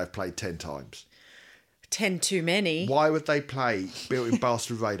Radar, which they've played 10 times? 10 too many. Why would they play Built-in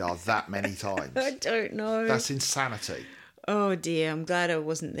Bastard Radar that many times? I don't know. That's insanity. Oh dear, I'm glad I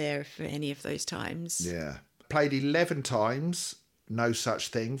wasn't there for any of those times. Yeah. Played 11 times No Such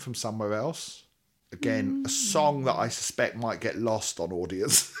Thing from Somewhere Else. Again, a song that I suspect might get lost on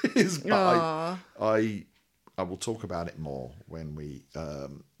audiences. But I will talk about it more when we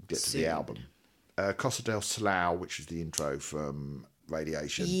get to the album. Costa del Silao, which is the intro from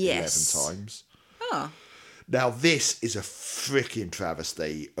Radiation, 11 times. Oh. Now, this is a freaking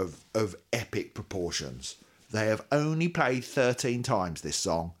travesty of epic proportions. They have only played 13 times this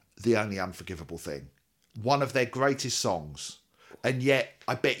song, The Only Unforgivable Thing. One of their greatest songs. And yet,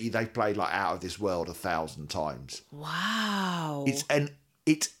 I bet you they've played like Out of This World 1,000 times. Wow.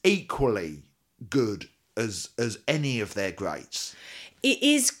 It's equally good as any of their greats. It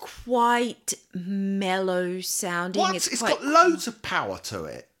is quite mellow sounding. What? It's got loads of power to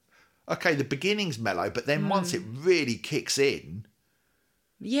it. Okay, the beginning's mellow, but then once it really kicks in...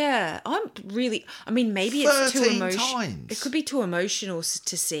 Yeah, maybe it's too emotional. Times. It could be too emotional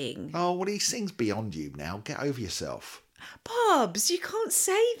to sing. Oh, well, he sings beyond you now. Get over yourself. Bubs, you can't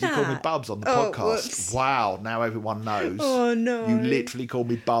say that. You call me Bubs on the podcast. Whoops. Wow, now everyone knows. Oh, no. You literally call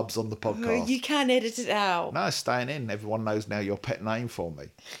me Bubs on the podcast. You can edit it out. No, it's staying in. Everyone knows now your pet name for me.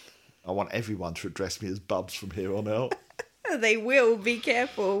 I want everyone to address me as Bubs from here on out. They will. Be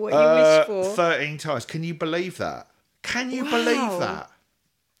careful what you wish for. 13 times. Can you believe that? Can you believe that?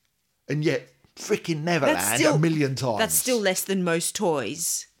 And yet, freaking Neverland a million times. That's still less than most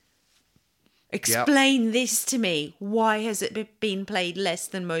toys. Explain this to me. Why has it been played less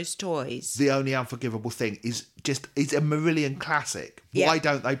than most toys? The Only Unforgivable Thing is a Marillion classic. Yep. Why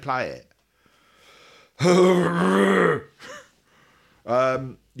don't they play it?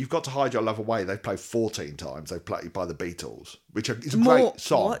 You've Got to Hide Your Love Away. They played 14 times. They played by the Beatles, which is a great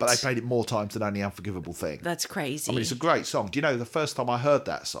song, but they played it more times than Only Unforgivable Thing. That's crazy. I mean, it's a great song. Do you know the first time I heard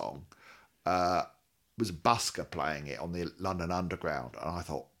that song was Busker playing it on the London Underground, and I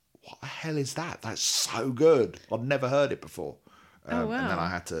thought, what the hell is that? That's so good. I'd never heard it before. Wow. And then I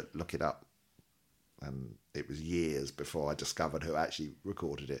had to look it up. And it was years before I discovered who actually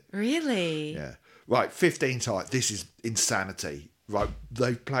recorded it. Really? Yeah. Right, 15 times. This is insanity. Right,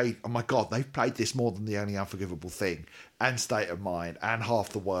 they've played, oh my God, they've played this more than The Only Unforgivable Thing, and State of Mind, and Half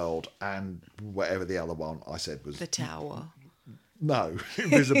the World, and whatever the other one I said was... The Tower. No,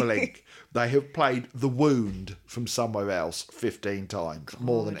 Invisible Ink. They have played The Wound from Somewhere Else 15 times,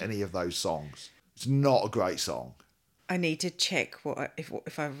 more than any of those songs. It's not a great song. I need to check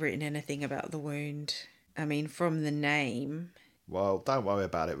if I've written anything about The Wound. I mean, from the name. Well, don't worry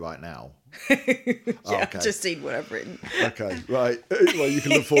about it right now. Okay. I've just seen what I've written. Okay, right. Well, you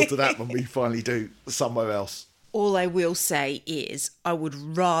can look forward to that when we finally do Somewhere Else. All I will say is I would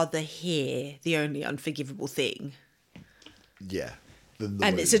rather hear The Only Unforgivable Thing. Yeah.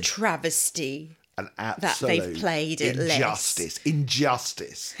 And it's a travesty. An absolute that they've played it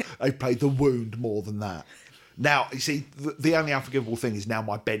Injustice. They've played The Wound more than that. Now, you see, the Only Unforgivable Thing is now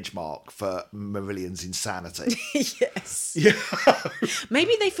my benchmark for Marillion's insanity. Yes. Yeah.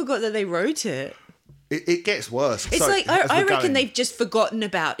 Maybe they forgot that they wrote it. It gets worse. It's I reckon they've just forgotten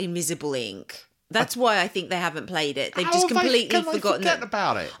about Invisible Ink. That's why I think they haven't played it. They've just completely forgotten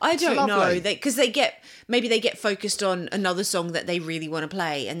about it. I don't know. Because they get focused on another song that they really want to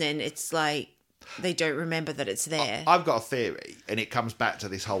play, and then it's like they don't remember that it's there. I've got a theory, and it comes back to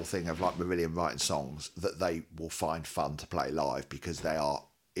this whole thing of like Marillion writing songs that they will find fun to play live because they are,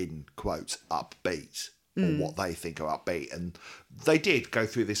 in quotes, upbeat. or what they think are upbeat. And they did go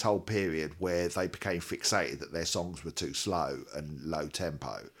through this whole period where they became fixated that their songs were too slow and low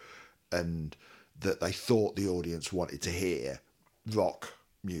tempo, and that they thought the audience wanted to hear rock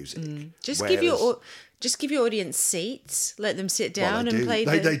music. Just give your audience seats, let them sit down and play.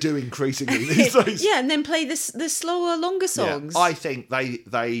 They do increasingly these days. Yeah, and then play the slower, longer songs. Yeah, I think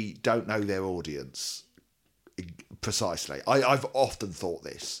they don't know their audience precisely. I've often thought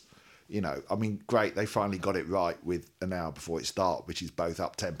this. I mean, great, they finally got it right with An Hour Before It Starts, which is both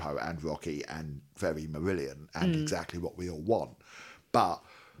up-tempo and rocky and very Marillion and exactly what we all want. But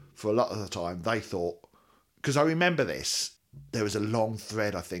for a lot of the time, they thought... Because I remember this, there was a long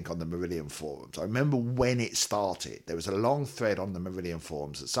thread, I think, on the Marillion forums. I remember when it started, there was a long thread on the Marillion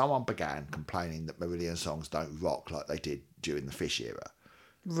forums that someone began complaining that Marillion songs don't rock like they did during the Fish era.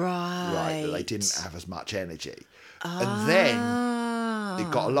 Right. That they didn't have as much energy. And then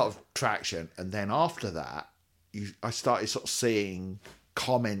it got a lot of traction. And then after that, I started sort of seeing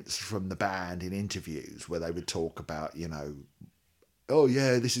comments from the band in interviews where they would talk about, oh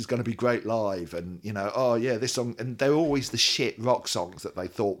yeah, this is going to be great live. And, oh yeah, this song. And they're always the shit rock songs that they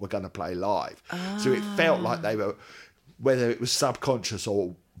thought were going to play live. So it felt like they were, whether it was subconscious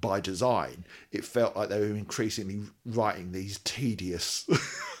or by design, it felt like they were increasingly writing these tedious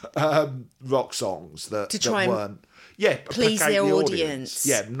rock songs that weren't please their audience.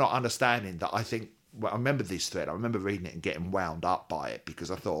 Yeah, not understanding that. I think, I remember this thread. I remember reading it and getting wound up by it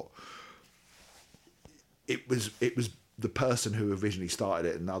because I thought it was the person who originally started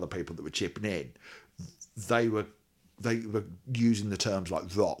it and other people that were chipping in. They were using the terms like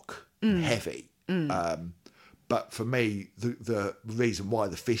rock, and heavy. But for me, the reason why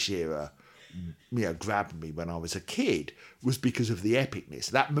the Fish era, grabbed me when I was a kid was because of the epicness,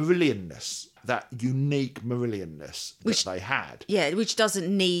 that Marillionness, that unique Marillionness that they had. Yeah, which doesn't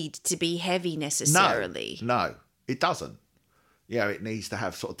need to be heavy necessarily. No, it doesn't. It needs to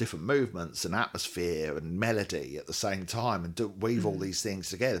have sort of different movements and atmosphere and melody at the same time and weave all these things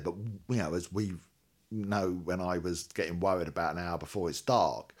together. But, as we know, when I was getting worried about An Hour Before It's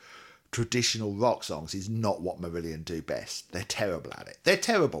Dark, traditional rock songs is not what Marillion do best. They're terrible at it. They're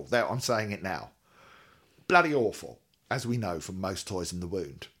terrible. I'm saying it now. Bloody awful, as we know from most Toys in the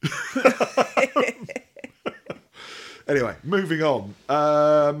Wound. Anyway, moving on.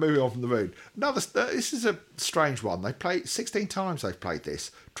 Moving on from the Wound. This is a strange one. They played 16 times. They've played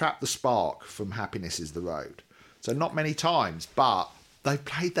this. Trap the Spark from Happiness Is the Road. So not many times, but they've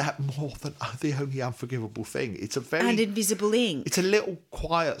played that more than The Only Unforgivable Thing. And Invisible Ink. It's a little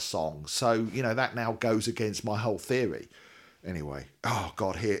quiet song, so that now goes against my whole theory. Anyway, oh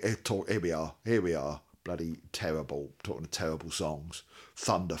God, here we are. Here we are. Bloody terrible. Talking of terrible songs.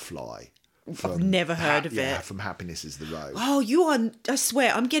 Thunderfly. I've never heard of it. Yeah, from Happiness Is the Road. Oh, I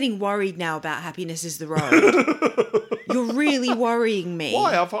swear, I'm getting worried now about Happiness Is the Road. You're really worrying me.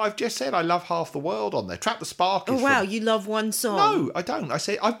 Why? I've just said I love Half the World on there. Trap the Spark is you love one song. No, I don't. I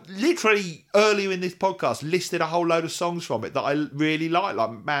said I've literally earlier in this podcast listed a whole load of songs from it that I really like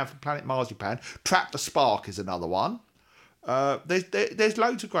Man from Planet Marzipan. Trap the Spark is another one. There's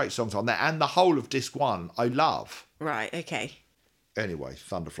loads of great songs on there, and the whole of disc 1 I love. Right, okay. Anyway,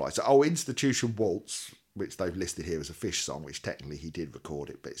 Thunderfly. So, Institution Waltz, which they've listed here as a Fish song, which technically he did record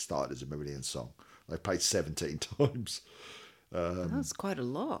it, but it started as a Marillion song. They played 17 times. That's quite a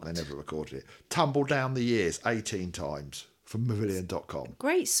lot. They never recorded it. Tumble Down the Years, 18 times from Marillion.com.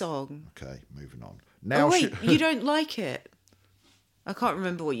 Great song. Okay, moving on. Now, you don't like it? I can't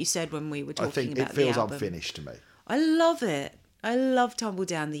remember what you said when we were talking about the album. I think it feels unfinished to me. I love it. I love Tumble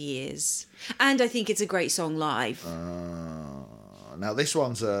Down the Years. And I think it's a great song live. Now, this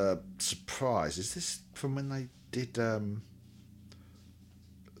one's a surprise. Is this from when they did the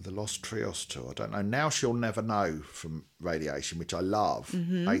Lost Trios tour? I don't know. Now She'll Never Know from Radiation, which I love,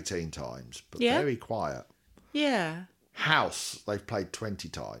 18 times, but very quiet. Yeah. House, they've played 20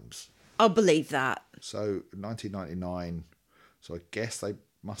 times. I'll believe that. So, 1999, so I guess they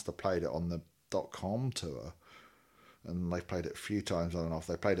must have played it on the .com tour, and they've played it a few times on and off.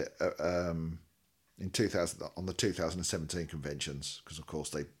 They played it in 2000 on the 2017 conventions, because of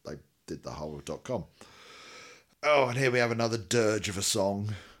course they did the whole of .com. Oh, and here we have another dirge of a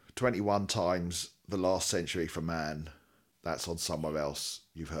song. 21 times The Last Century for Man. That's on Somewhere Else.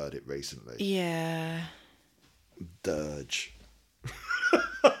 You've heard it recently. Yeah. Dirge.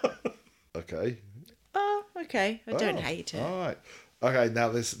 Okay. Oh, okay. I don't hate it. All right. Okay, now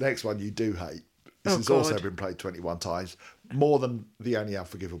this next one you do hate. This has also been played 21 times. More than The Only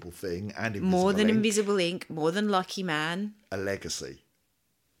Unforgivable Thing and Invisible More than Ink. Invisible Ink. More than Lucky Man. A Legacy.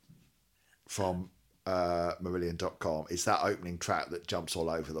 From Marillion.com. It's that opening track that jumps all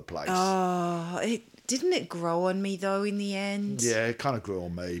over the place. Oh, Didn't it grow on me though in the end? Yeah, it kind of grew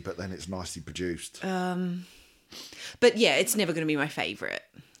on me, but then it's nicely produced. But yeah, it's never going to be my favourite.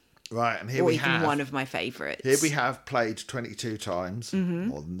 Right, and here Or we even have... one of my favourites. Here we have played 22 times, Mm-hmm.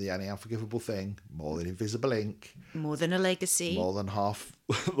 more than The Only Unforgivable Thing, more than Invisible Ink, More Than a Legacy. more than Half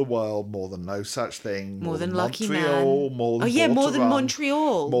the World, more than No Such Thing, More than Lucky Montreal, Man. more than Oh yeah, Born More to Than Run,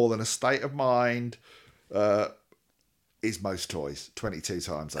 Montreal. more than A State of Mind, is Most Toys. 22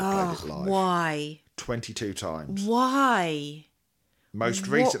 times they played it live. Why? 22 times. Why? Most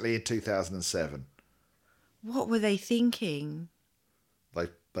recently in 2007. What were they thinking?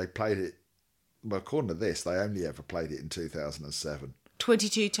 They played it, well, according to this, they only ever played it in 2007.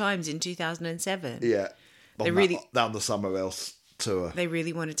 22 times in 2007. Yeah. They Down the Somewhere Else tour. They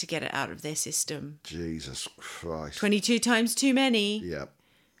really wanted to get it out of their system. Jesus Christ. 22 times too many. Yeah.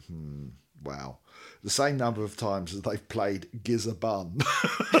 Wow. The same number of times as they've played Gizza Bun.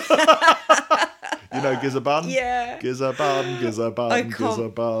 You know Gizza Bun? Yeah. Gizza Bun, Gizza Bun, Gizza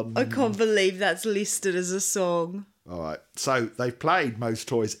Bun. I can't believe that's listed as a song. All right. So they've played Most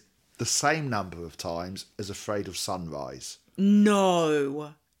Toys the same number of times as Afraid of Sunrise.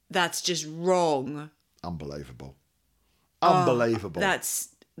 No, that's just wrong. Unbelievable. Unbelievable.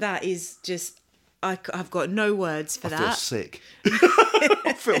 That is just, I've got no words for I that. feel sick.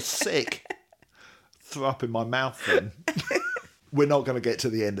 I feel sick. Throw up in my mouth then. We're not going to get to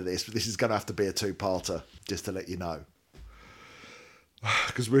the end of this, but this is going to have to be a two-parter, just to let you know.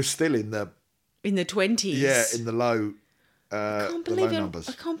 Because we're still in the 20s. Yeah, in the low, the low numbers.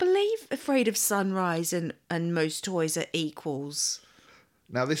 I can't believe Afraid of Sunrise and Most Toys are equals.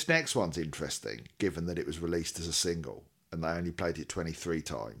 Now, this next one's interesting, given that it was released as a single, and they only played it 23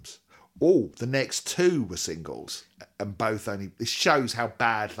 times. Oh, the next two were singles, and both only... This shows how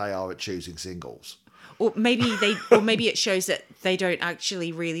bad they are at choosing singles. Or maybe it shows that they don't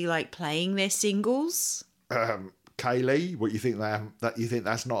actually really like playing their singles. Kaylee, what you think that you think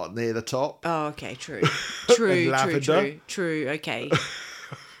that's not near the top? Oh, okay, true. And True, Lavender. okay.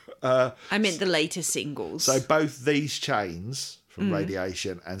 I meant the later singles. So both These Chains from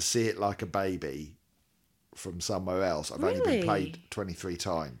Radiation and See It Like a Baby from Somewhere Else have only been Really? played 23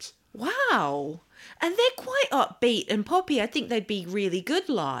 times. Wow. And they're quite upbeat and poppy. I think they'd be really good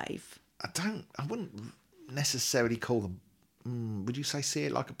live. I wouldn't necessarily call them... would you say See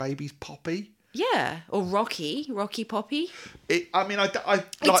It Like a Baby's poppy? Yeah. Or Rocky Poppy. I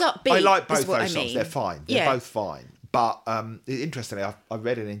upbeat, like both is what those I songs. mean. They're fine. They're Yeah. both fine. But interestingly, I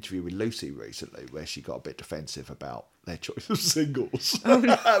read an interview with Lucy recently where she got a bit defensive about their choice of singles. Oh,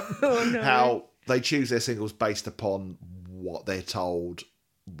 no. How they choose their singles based upon what they're told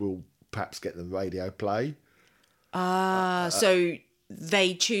will perhaps get them radio play. So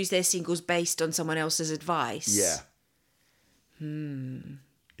they choose their singles based on someone else's advice. Yeah.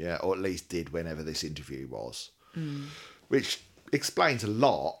 Yeah, or at least did whenever this interview was. Which explains a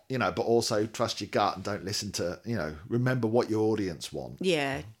lot, but also trust your gut and don't listen to, remember what your audience want.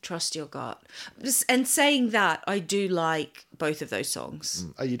 Yeah, trust your gut. And saying that, I do like both of those songs.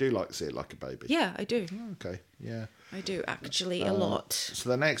 Oh, you do like See It Like a Baby? Yeah, I do. Okay, yeah. I do actually a lot. So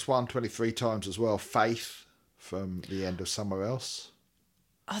the next one, 23 times as well, Faith from The End of Somewhere Else.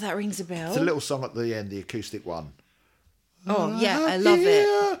 Oh, that rings a bell. It's a little song at the end, the acoustic one. Oh, yeah, I love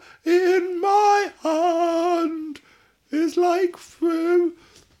it. In my hand is like through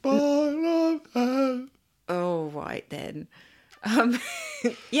ball of air. Oh, right then.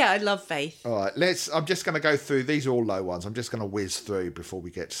 Yeah, I love Faith. All right, I'm just going to go through. These are all low ones. I'm just going to whiz through before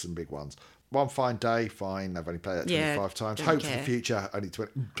we get to some big ones. One Fine Day, fine. I've only played that 25 times. don't Hope for care. the Future, only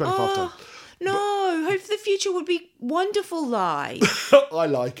 25 times. No, Hope for the Future would be wonderful live. I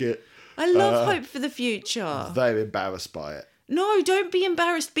like it. I love Hope for the Future. They're embarrassed by it. No, don't be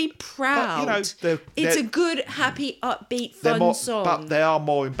embarrassed. Be proud. they're- It's a good, happy, upbeat, They're fun song. But they are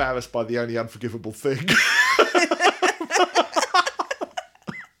more embarrassed by The Only Unforgivable Thing.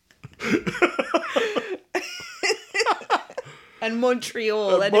 And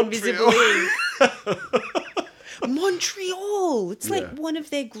Montreal and Invisible Ink. Montreal. It's like one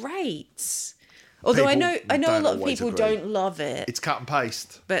of their greats. Although I know a don't lot of always people agree. don't love it, It's cut and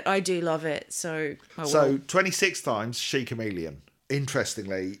paste. but I do love it. So, So 26 times, She Chameleon.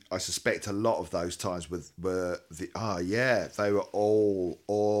 Interestingly, I suspect a lot of those times were they were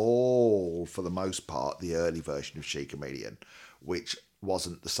all for the most part the early version of She Chameleon, which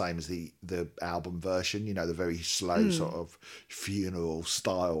wasn't the same as the album version. The very slow sort of funeral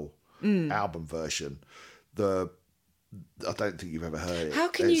style album version. I don't think you've ever heard it. how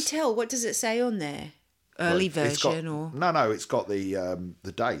can you tell? What does it say on there? Early version or No, it's got the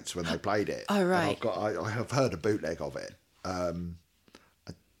dates when they played it. Oh, right. And I have heard a bootleg of it.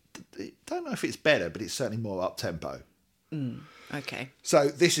 don't know if it's better, but it's certainly more up-tempo. Okay. So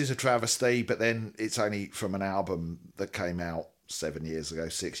this is a travesty, but then it's only from an album that came out 6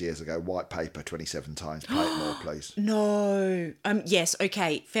 years ago, White Paper, 27 times. Play it more, please. No. Yes,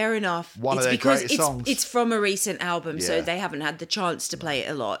 okay, fair enough. One of their greatest songs. It's from a recent album, so Yeah. they haven't had the chance to play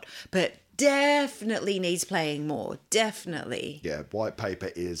it a lot. But definitely needs playing more. Definitely. Yeah, White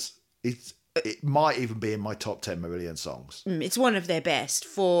Paper it might even be in my top 10 Marillion songs. It's one of their best,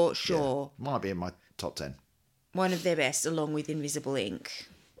 for sure. Might be in my top 10. One of their best, along with Invisible Ink.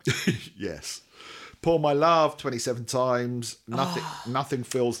 Yes. Pour My Love, 27 times. Nothing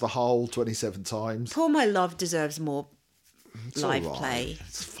Fills the Hole, 27 times. Pour My Love deserves more It's live all right. play.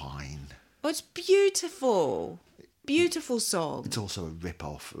 It's fine. Oh, it's beautiful. Beautiful song. It's also a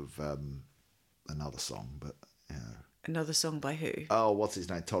rip-off of another song, but, you know. Another song by who? Oh, what's his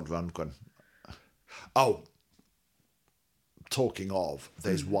name? Todd Rundgren. Oh, talking of,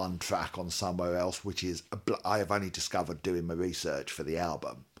 there's one track on Somewhere Else, which is, I have only discovered doing my research for the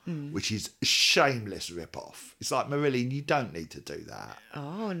album, which is a shameless rip-off. It's like, Marillion, you don't need to do that.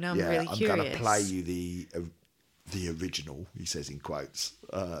 Oh, now I'm really curious. I'm going to play you the original, he says in quotes,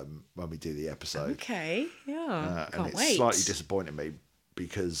 when we do the episode. Okay, yeah. And Can't it's wait. slightly disappointed me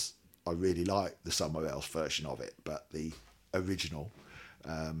because I really like the Somewhere Else version of it, but the original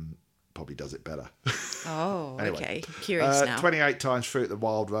probably does it better. Oh, Anyway, okay. Curious now. 28 times Fruit of the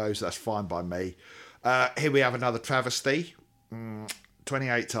Wild Rose, that's fine by me. Here we have another travesty.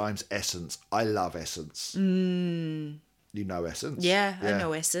 28 times Essence. I love Essence. You know Essence? Yeah, I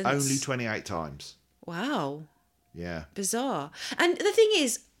know Essence. Only 28 times. Wow. Yeah. Bizarre. And the thing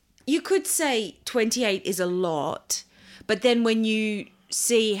is, you could say 28 is a lot, but then when you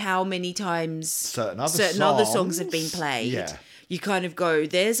see how many times Certain other songs have been played, yeah. you kind of go,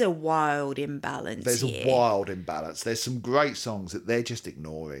 there's a wild imbalance There's here. a wild imbalance. There's some great songs that they're just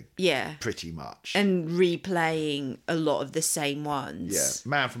ignoring. Yeah. Pretty much. And replaying a lot of the same ones. Yeah.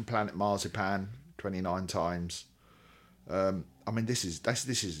 Man from Planet Marzipan, 29 times. I mean, this is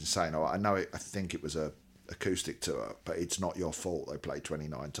insane. I know it. I think it was a acoustic tour, but It's Not Your Fault. They played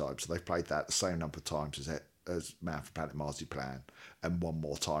 29 times. So they've played that the same number of times as Man from Planet Marzipan, and one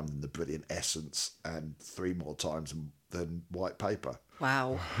more time than the brilliant Essence, and 3 more times than White Paper.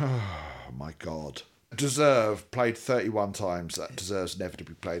 Wow. Oh my God. Deserve played 31 times. That deserves never to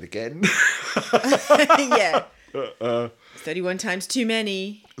be played again. Yeah. 31 times too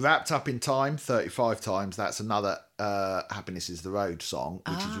many. Wrapped Up in Time, 35 times. That's another Happiness is the Road song,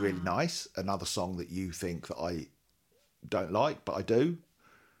 which is really nice. Another song that you think that I don't like, but I do.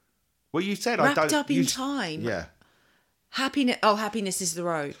 Well, you said Wrapped I don't. Up in Time. Yeah. Happiness is the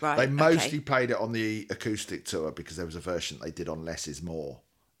Road, right? They mostly okay. played it on the acoustic tour because there was a version they did on Less Is More.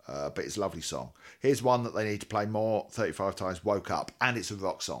 But it's a lovely song. Here's one that they need to play more, 35 times, Woke Up. And it's a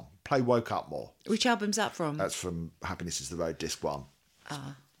rock song. Play Woke Up more. Which album's that from? That's from Happiness is the Road, disc 1. Okay.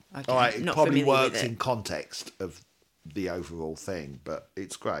 All right, it Not probably familiar with works it. in context of the overall thing, but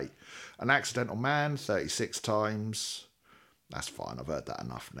it's great. An Accidental Man, 36 times. That's fine, I've heard that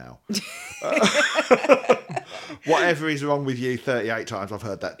enough now. Whatever Is Wrong With You, 38 times. I've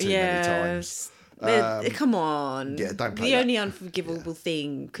heard that too many times. Come on. yeah, don't play The that. only unforgivable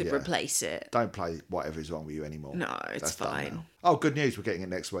thing could Yeah. replace it. Don't play Whatever Is Wrong With You anymore. No, it's That's done fine. now. Oh, good news, we're getting it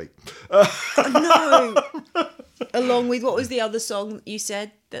next week. No. Along with, what was the other song that you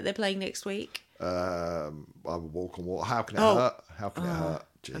said that they're playing next week? I Will Walk on Water. How Can It Hurt? How Can It Hurt?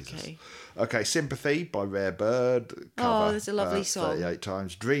 Jesus. Okay, Sympathy by Rare Bird. Cover, that's a lovely song. 38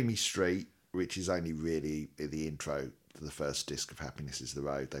 times. Dreamy Street, which is only really the intro to the first disc of Happiness is the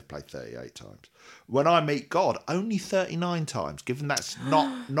Road. They've played 38 times. When I Meet God, only 39 times. Given that's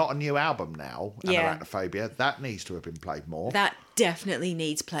not a new album now, Yeah. Arachnophobia, that needs to have been played more. That definitely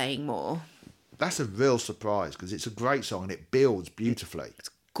needs playing more. That's a real surprise because it's a great song and it builds beautifully.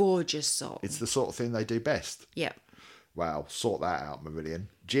 Gorgeous song. It's the sort of thing they do best. Yep. Wow, sort that out, Marillion.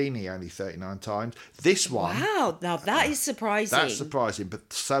 Genie, only 39 times. This one... Wow, now that is surprising. That's surprising,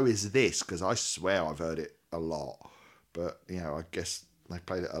 but so is this, because I swear I've heard it a lot. But, you know, I guess they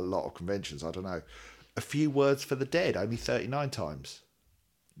played it at a lot of conventions. I don't know. A Few Words for the Dead, only 39 times.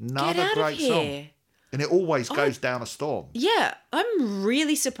 Another Get out great of here. song. And it always goes down a storm. Yeah, I'm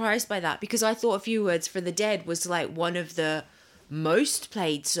really surprised by that because I thought A Few Words for the Dead was like one of the most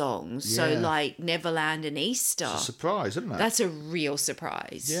played songs. So Yeah. like Neverland and Easter. It's a surprise, isn't it? That's a real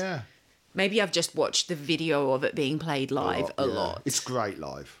surprise. Yeah. Maybe I've just watched the video of it being played live a yeah. lot. It's great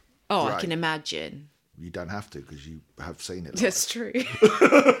live. Oh, I Great. can imagine. You don't have to, because you have seen it live. That's true.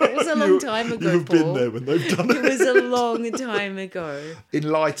 It was a long time ago, You've Paul. been there when they've done It it. was a long time ago.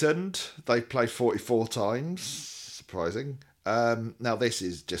 Enlightened, they played 44 times. Surprising. Now this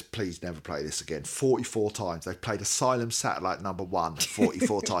is just, please never play this again. 44 times. They've played Asylum Satellite #1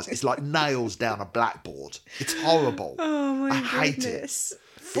 44 times. It's like nails down a blackboard. It's horrible. Oh my I hate it. goodness.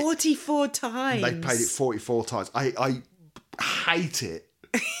 44 times. They've played it 44 times. I hate it.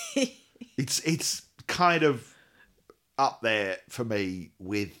 It's kind of up there for me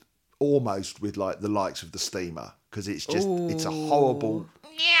with almost with like the likes of the Steamer, because it's just it's a horrible.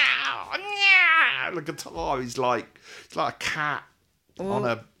 The guitar is like it's like a cat on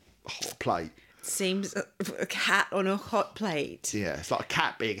a hot plate. Seems a cat on a hot plate. Yeah, it's like a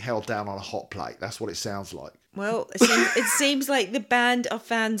cat being held down on a hot plate. That's what it sounds like. Well, it seems like the band are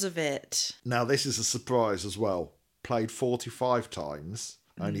fans of it. Now, this is a surprise as well. Played 45 times,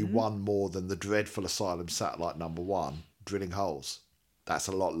 only one more than the dreadful Asylum Satellite #1, Drilling Holes. That's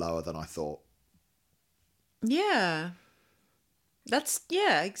a lot lower than I thought. Yeah.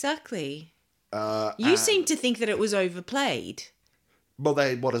 Exactly. You seem to think that it was overplayed. Well,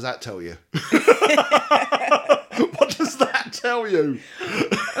 then, what does that tell you? What does that tell you?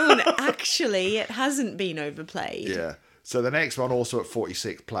 Oh, no, actually, it hasn't been overplayed. Yeah. So the next one, also at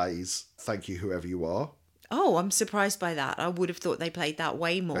 46, plays Thank You Whoever You Are. Oh, I'm surprised by that. I would have thought they played that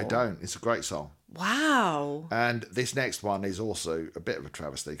way more. They don't. It's a great song. Wow. And this next one is also a bit of a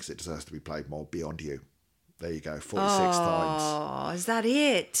travesty because it deserves to be played more, Beyond You. There you go, 46 times. Oh, is that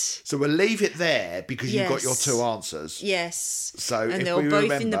it? So we'll leave it there because you've got your two answers. Yes. So and if they're we both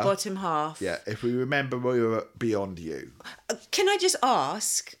remember, in the bottom half. Yeah, if we remember we were at Beyond You. Can I just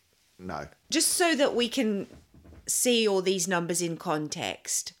ask, No. just so that we can see all these numbers in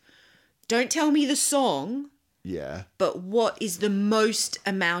context, don't tell me the song, Yeah. but what is the most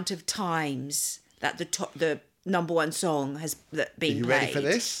amount of times that the #1 song has been played? Are you ready for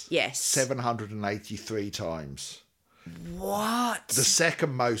this? Yes. 783 times. What? The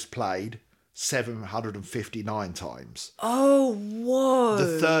second most played, 759 times. Oh, whoa.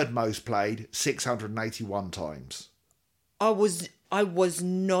 The third most played, 681 times. I was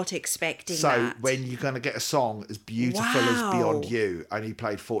not expecting So that. when you're going to get a song as beautiful as Wow. Beyond You, only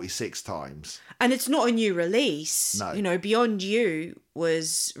played 46 times. And it's not a new release. No. You know, Beyond You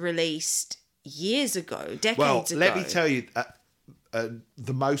was released years ago, decades Well, ago. let me tell you,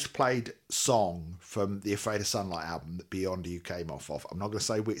 the most played song from the Afraid of Sunlight album that Beyond You came off of, I'm not going to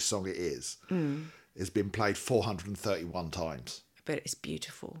say which song it is, has been played 431 times. But it's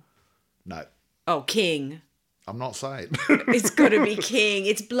beautiful. No, Oh, King. I'm not saying. It's got to be King.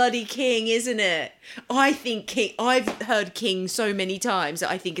 It's bloody King, isn't it? I think King. I've heard King so many times that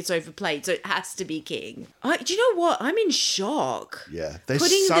I think it's overplayed, so it has to be King. Do you know what? I'm in shock. Yeah, there's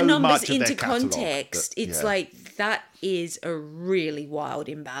Putting so the numbers much of their into catalogue context, that- it's yeah. like that is a really wild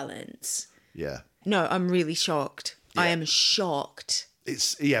imbalance. Yeah. No, I'm really shocked. I Yeah. am shocked.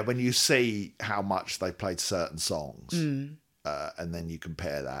 It's, yeah, when you see how much they played certain songs, and then you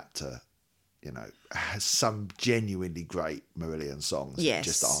compare that to, you know, some genuinely great Marillion songs Yes.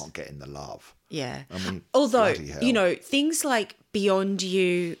 that just aren't getting the love. Yeah. I mean, although, bloody hell. you know, things like Beyond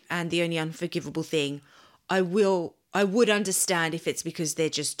You and The Only Unforgivable Thing, I would understand if it's because they're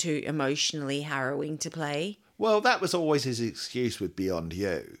just too emotionally harrowing to play. Well, that was always his excuse with Beyond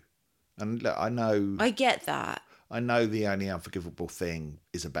You. And look, I get that. know The Only Unforgivable Thing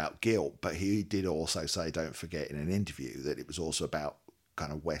is about guilt, but he did also say, don't forget in an interview, that it was also about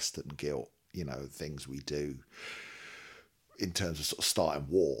kind of Western guilt, you know, things we do in terms of sort of starting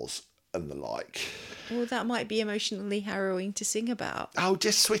wars and the like. Well, that might be emotionally harrowing to sing about. Oh,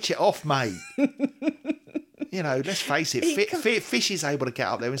 just switch it off, mate. You know, let's face it, Fish is able to get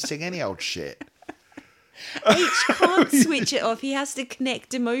up there and sing any old shit. H can't switch it off. He has to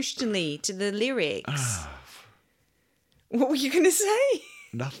connect emotionally to the lyrics. What were you going to say?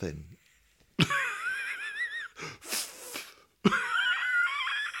 Nothing.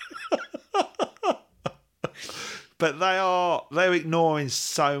 But they're ignoring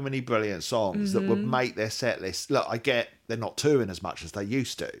so many brilliant songs that would make their set list. Look, I get they're not touring as much as they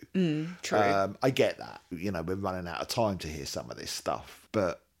used to. True. I get that. You know, we're running out of time to hear some of this stuff.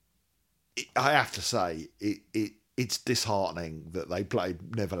 But I have to say, it's disheartening that they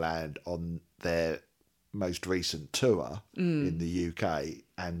played Neverland on their most recent tour in the UK,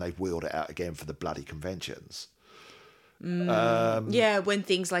 and they've wheeled it out again for the bloody conventions. Yeah, when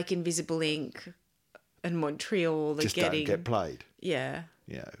things like Invisible Ink and Montreal are Just getting... don't get played. Yeah.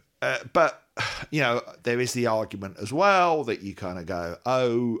 You know, but you know, there is the argument as well that you kind of go,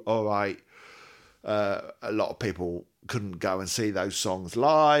 oh, all right. A lot of people couldn't go and see those songs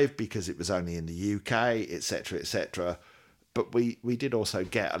live because it was only in the UK, etc., etc. But we did also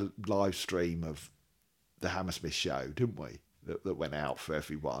get a live stream of the Hammersmith show, didn't we? That went out for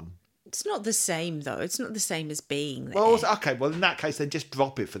everyone. It's not the same, though. It's not the same as being there. Well, okay, well, in that case, then just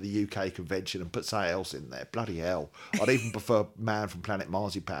drop it for the UK convention and put something else in there. Bloody hell. I'd even prefer Man from Planet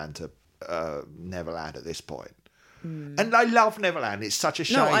Marzipan to Neverland at this point. And I love Neverland. It's such a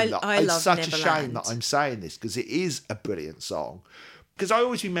shame I it's love such a Neverland. shame that I'm saying this, because it is a brilliant song. Because I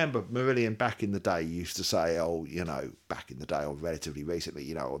always remember Marillion back in the day used to say, oh, you know, back in the day or relatively recently,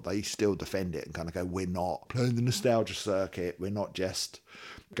 you know, they still defend it and kind of go, we're not playing the nostalgia circuit. We're not just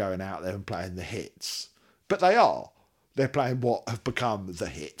going out there and playing the hits. But they are. They're playing what have become the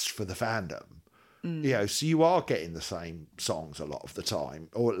hits for the fandom. You know, so you are getting the same songs a lot of the time,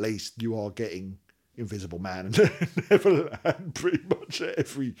 or at least you are getting Invisible Man and Neverland pretty much at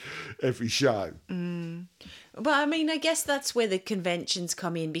every show. But I mean, I guess that's where the conventions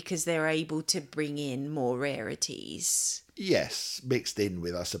come in, because they're able to bring in more rarities. Yes, mixed in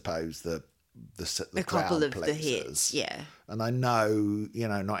with, I suppose, the A couple of the pleasers. hits, yeah. And I know, you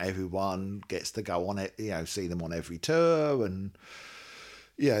know, not everyone gets to go on it, you know, see them on every tour, and,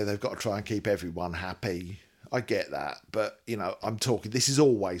 you know, they've got to try and keep everyone happy. I get that. But, you know, I'm talking, this is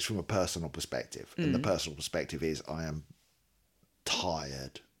always from a personal perspective. And the personal perspective is I am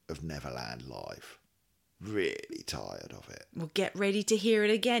tired of Neverland Live. Really tired of it. Well, get ready to hear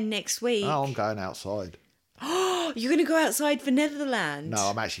it again next week. Oh, I'm going outside. You're going to go outside for Netherland? No,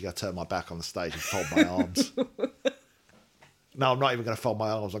 I'm actually going to turn my back on the stage and fold my arms. No, I'm not even going to fold my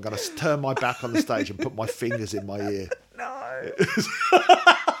arms. I'm going to turn my back on the stage and put my fingers in my ear. No.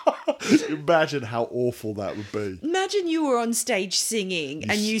 Imagine how awful that would be. Imagine you were on stage singing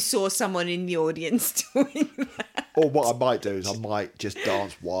and you saw someone in the audience doing that. Or what I might do is I might just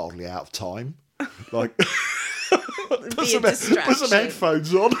dance wildly out of time. Like, put some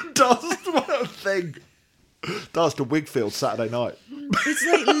headphones on and dance to my own thing. Dance to Wigfield Saturday night. It's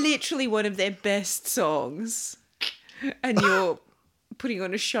like literally one of their best songs. And you're putting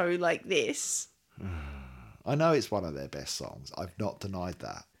on a show like this. I know it's one of their best songs. I've not denied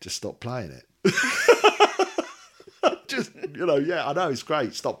that. Just stop playing it. Just, you know, yeah, I know it's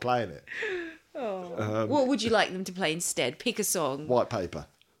great. Stop playing it. What would you like them to play instead? Pick a song. White Paper.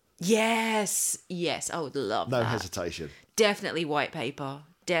 Yes, I would love that. No hesitation. Definitely White Paper.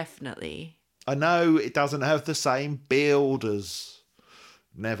 Definitely. I know it doesn't have the same build as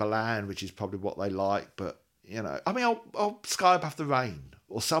Neverland, which is probably what they like, but, you know, I mean, I'll Sky Above the Rain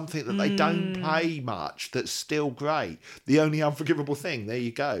or something that they don't play much that's still great. The Only Unforgivable Thing, there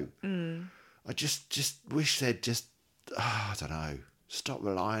you go. I just wish they'd just, I don't know, stop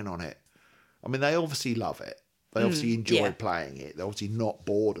relying on it. I mean, they obviously love it. They obviously enjoy playing it. They're obviously not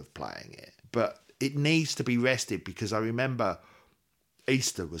bored of playing it. But it needs to be rested, because I remember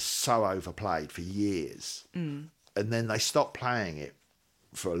Easter was so overplayed for years. And then they stopped playing it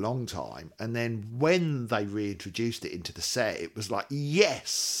for a long time. And then when they reintroduced it into the set, it was like,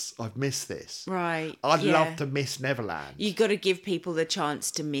 yes, I've missed this. Right. I'd love to miss Neverland. You got to give people the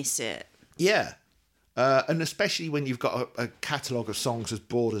chance to miss it. Yeah. And especially when you've got a catalogue of songs as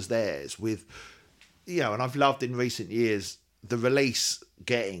broad as theirs with, you know, and I've loved in recent years the Release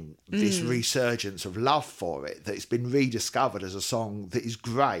getting this resurgence of love for it, that it's been rediscovered as a song that is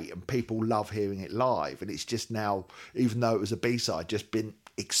great and people love hearing it live. And it's just now, even though it was a B-side, just been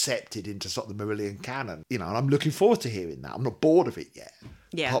accepted into sort of the Marillion canon. You know, and I'm looking forward to hearing that. I'm not bored of it yet.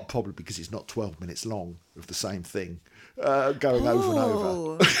 Yeah. Probably because it's not 12 minutes long of the same thing going over and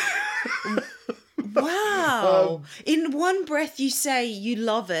over. Wow. In one breath you say you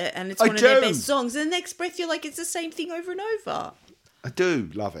love it and it's one of their best songs. And the next breath you're like, it's the same thing over and over. I do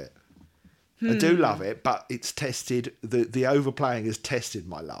love it. I do love it, but it's tested, the overplaying has tested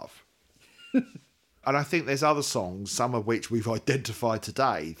my love. And I think there's other songs, some of which we've identified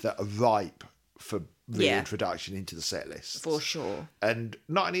today, that are ripe for reintroduction into the set list. For sure. And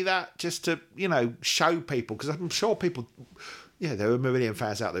not only that, just to, you know, show people, because I'm sure people... Yeah, there are Marillion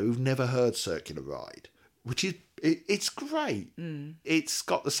fans out there who've never heard Circular Ride, which is, it's great. It's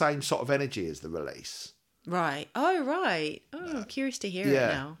got the same sort of energy as the Release. Right. Oh, right. Oh, I'm curious to hear it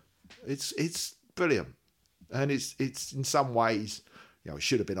now. It's brilliant. And it's in some ways, you know, it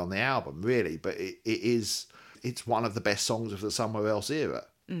should have been on the album, really, but it's one of the best songs of the Somewhere Else era.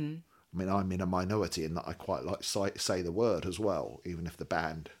 I mean, I'm in a minority in that I quite like Say the Word as well, even if the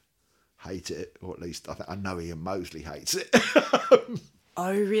band... hate it, or at least I know Ian Mosley hates it.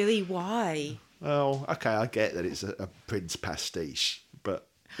 Oh, really? Why? Well, okay, I get that it's a Prince pastiche, but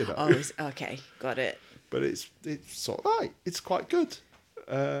you know. Oh, okay, got it. But it's sort of right. It's quite good,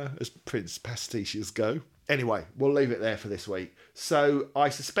 as Prince pastiches go. Anyway, we'll leave it there for this week. So I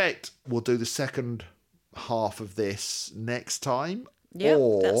suspect we'll do the second half of this next time. Yeah,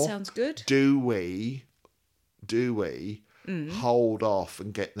 or that sounds good. Do we hold off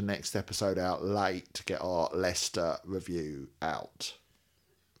and get the next episode out late to get our Leicester review out.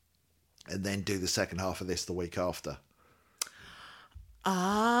 And then do the second half of this the week after.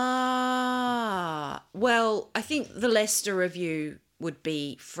 Well, I think the Leicester review would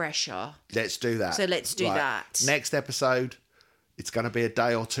be fresher. Let's do that. So let's do that. Next episode, it's going to be a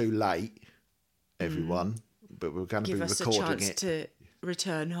day or two late, everyone, but we're going to be Give us a recording chance it. to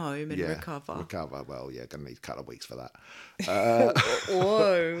return home and recover. Well, yeah, going to need a couple of weeks for that.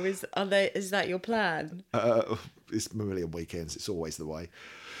 Whoa, is that your plan? It's Marillion weekends. It's always the way.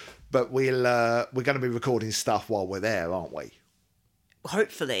 But we're going to be recording stuff while we're there, aren't we?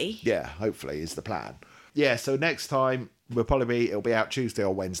 Hopefully. Yeah, hopefully is the plan. Yeah, so next time it'll be out Tuesday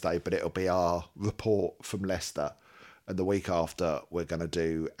or Wednesday, but it'll be our report from Leicester. And the week after, we're going to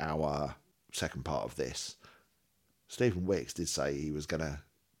do our second part of this. Stephen Wicks did say he was going to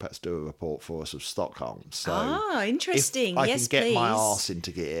perhaps do a report for us of Stockholm. So interesting. If I yes, can get please. my arse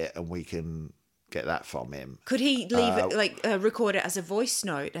into it and we can get that from him. Could he leave it, record it as a voice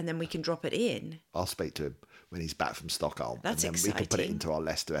note and then we can drop it in? I'll speak to him when he's back from Stockholm. That's and then we can put it exciting. into our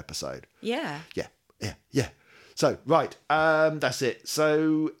Leicester episode. Yeah. Yeah. So, right, that's it.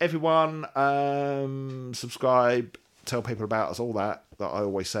 So, everyone, subscribe, tell people about us, all that I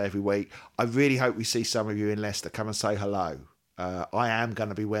always say every week. I really hope we see some of you in Leicester. Come and say hello. I am going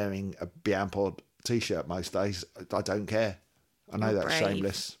to be wearing a Biampod t-shirt most days. I don't care. I know that's brave.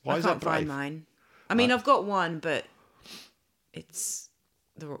 shameless. I is can't that brave? find mine. I mean, I've got one, but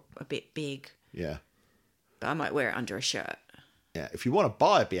they're a bit big. Yeah. But I might wear it under a shirt. Yeah, if you want to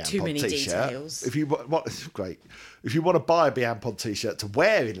buy a Too many Biampod t-shirt, details. if you want, great. If you want to buy a Biampod t-shirt to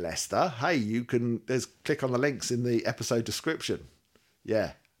wear in Leicester, hey, you can. Click on the links in the episode description.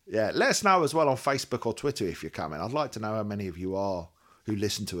 Yeah. Let us know as well on Facebook or Twitter if you're coming. I'd like to know how many of you who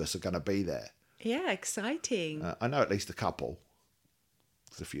listen to us are going to be there. Yeah, exciting. I know at least a couple.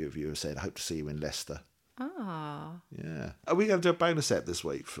 There's a few of you have said, I hope to see you in Leicester. Ah. Yeah. Are we going to do a bonus ep this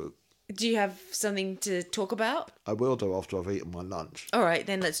week? Do you have something to talk about? I will do after I've eaten my lunch. All right,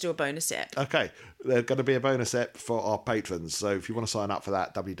 then let's do a bonus ep. Okay, there's going to be a bonus ep for our patrons. So if you want to sign up for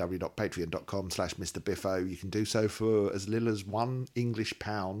that, www.patreon.com/MrBiffo. You can do so for as little as £1 English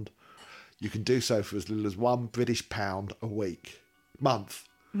pound. You can do so for as little as £1 British pound a month.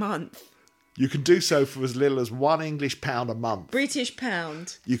 You can do so for as little as £1 English pound a month. British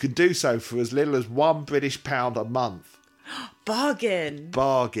pound. You can do so for as little as £1 British pound a month. Bargain.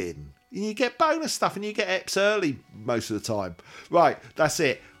 And you get bonus stuff and you get eps early most of the time. Right, that's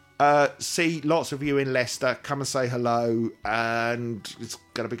it. See lots of you in Leicester. Come and say hello. And it's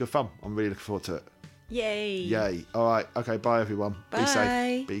going to be good fun. I'm really looking forward to it. Yay. All right. Okay, bye everyone. Bye. Be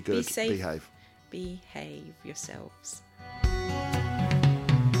safe. Be good. Be safe. Behave. Behave yourselves.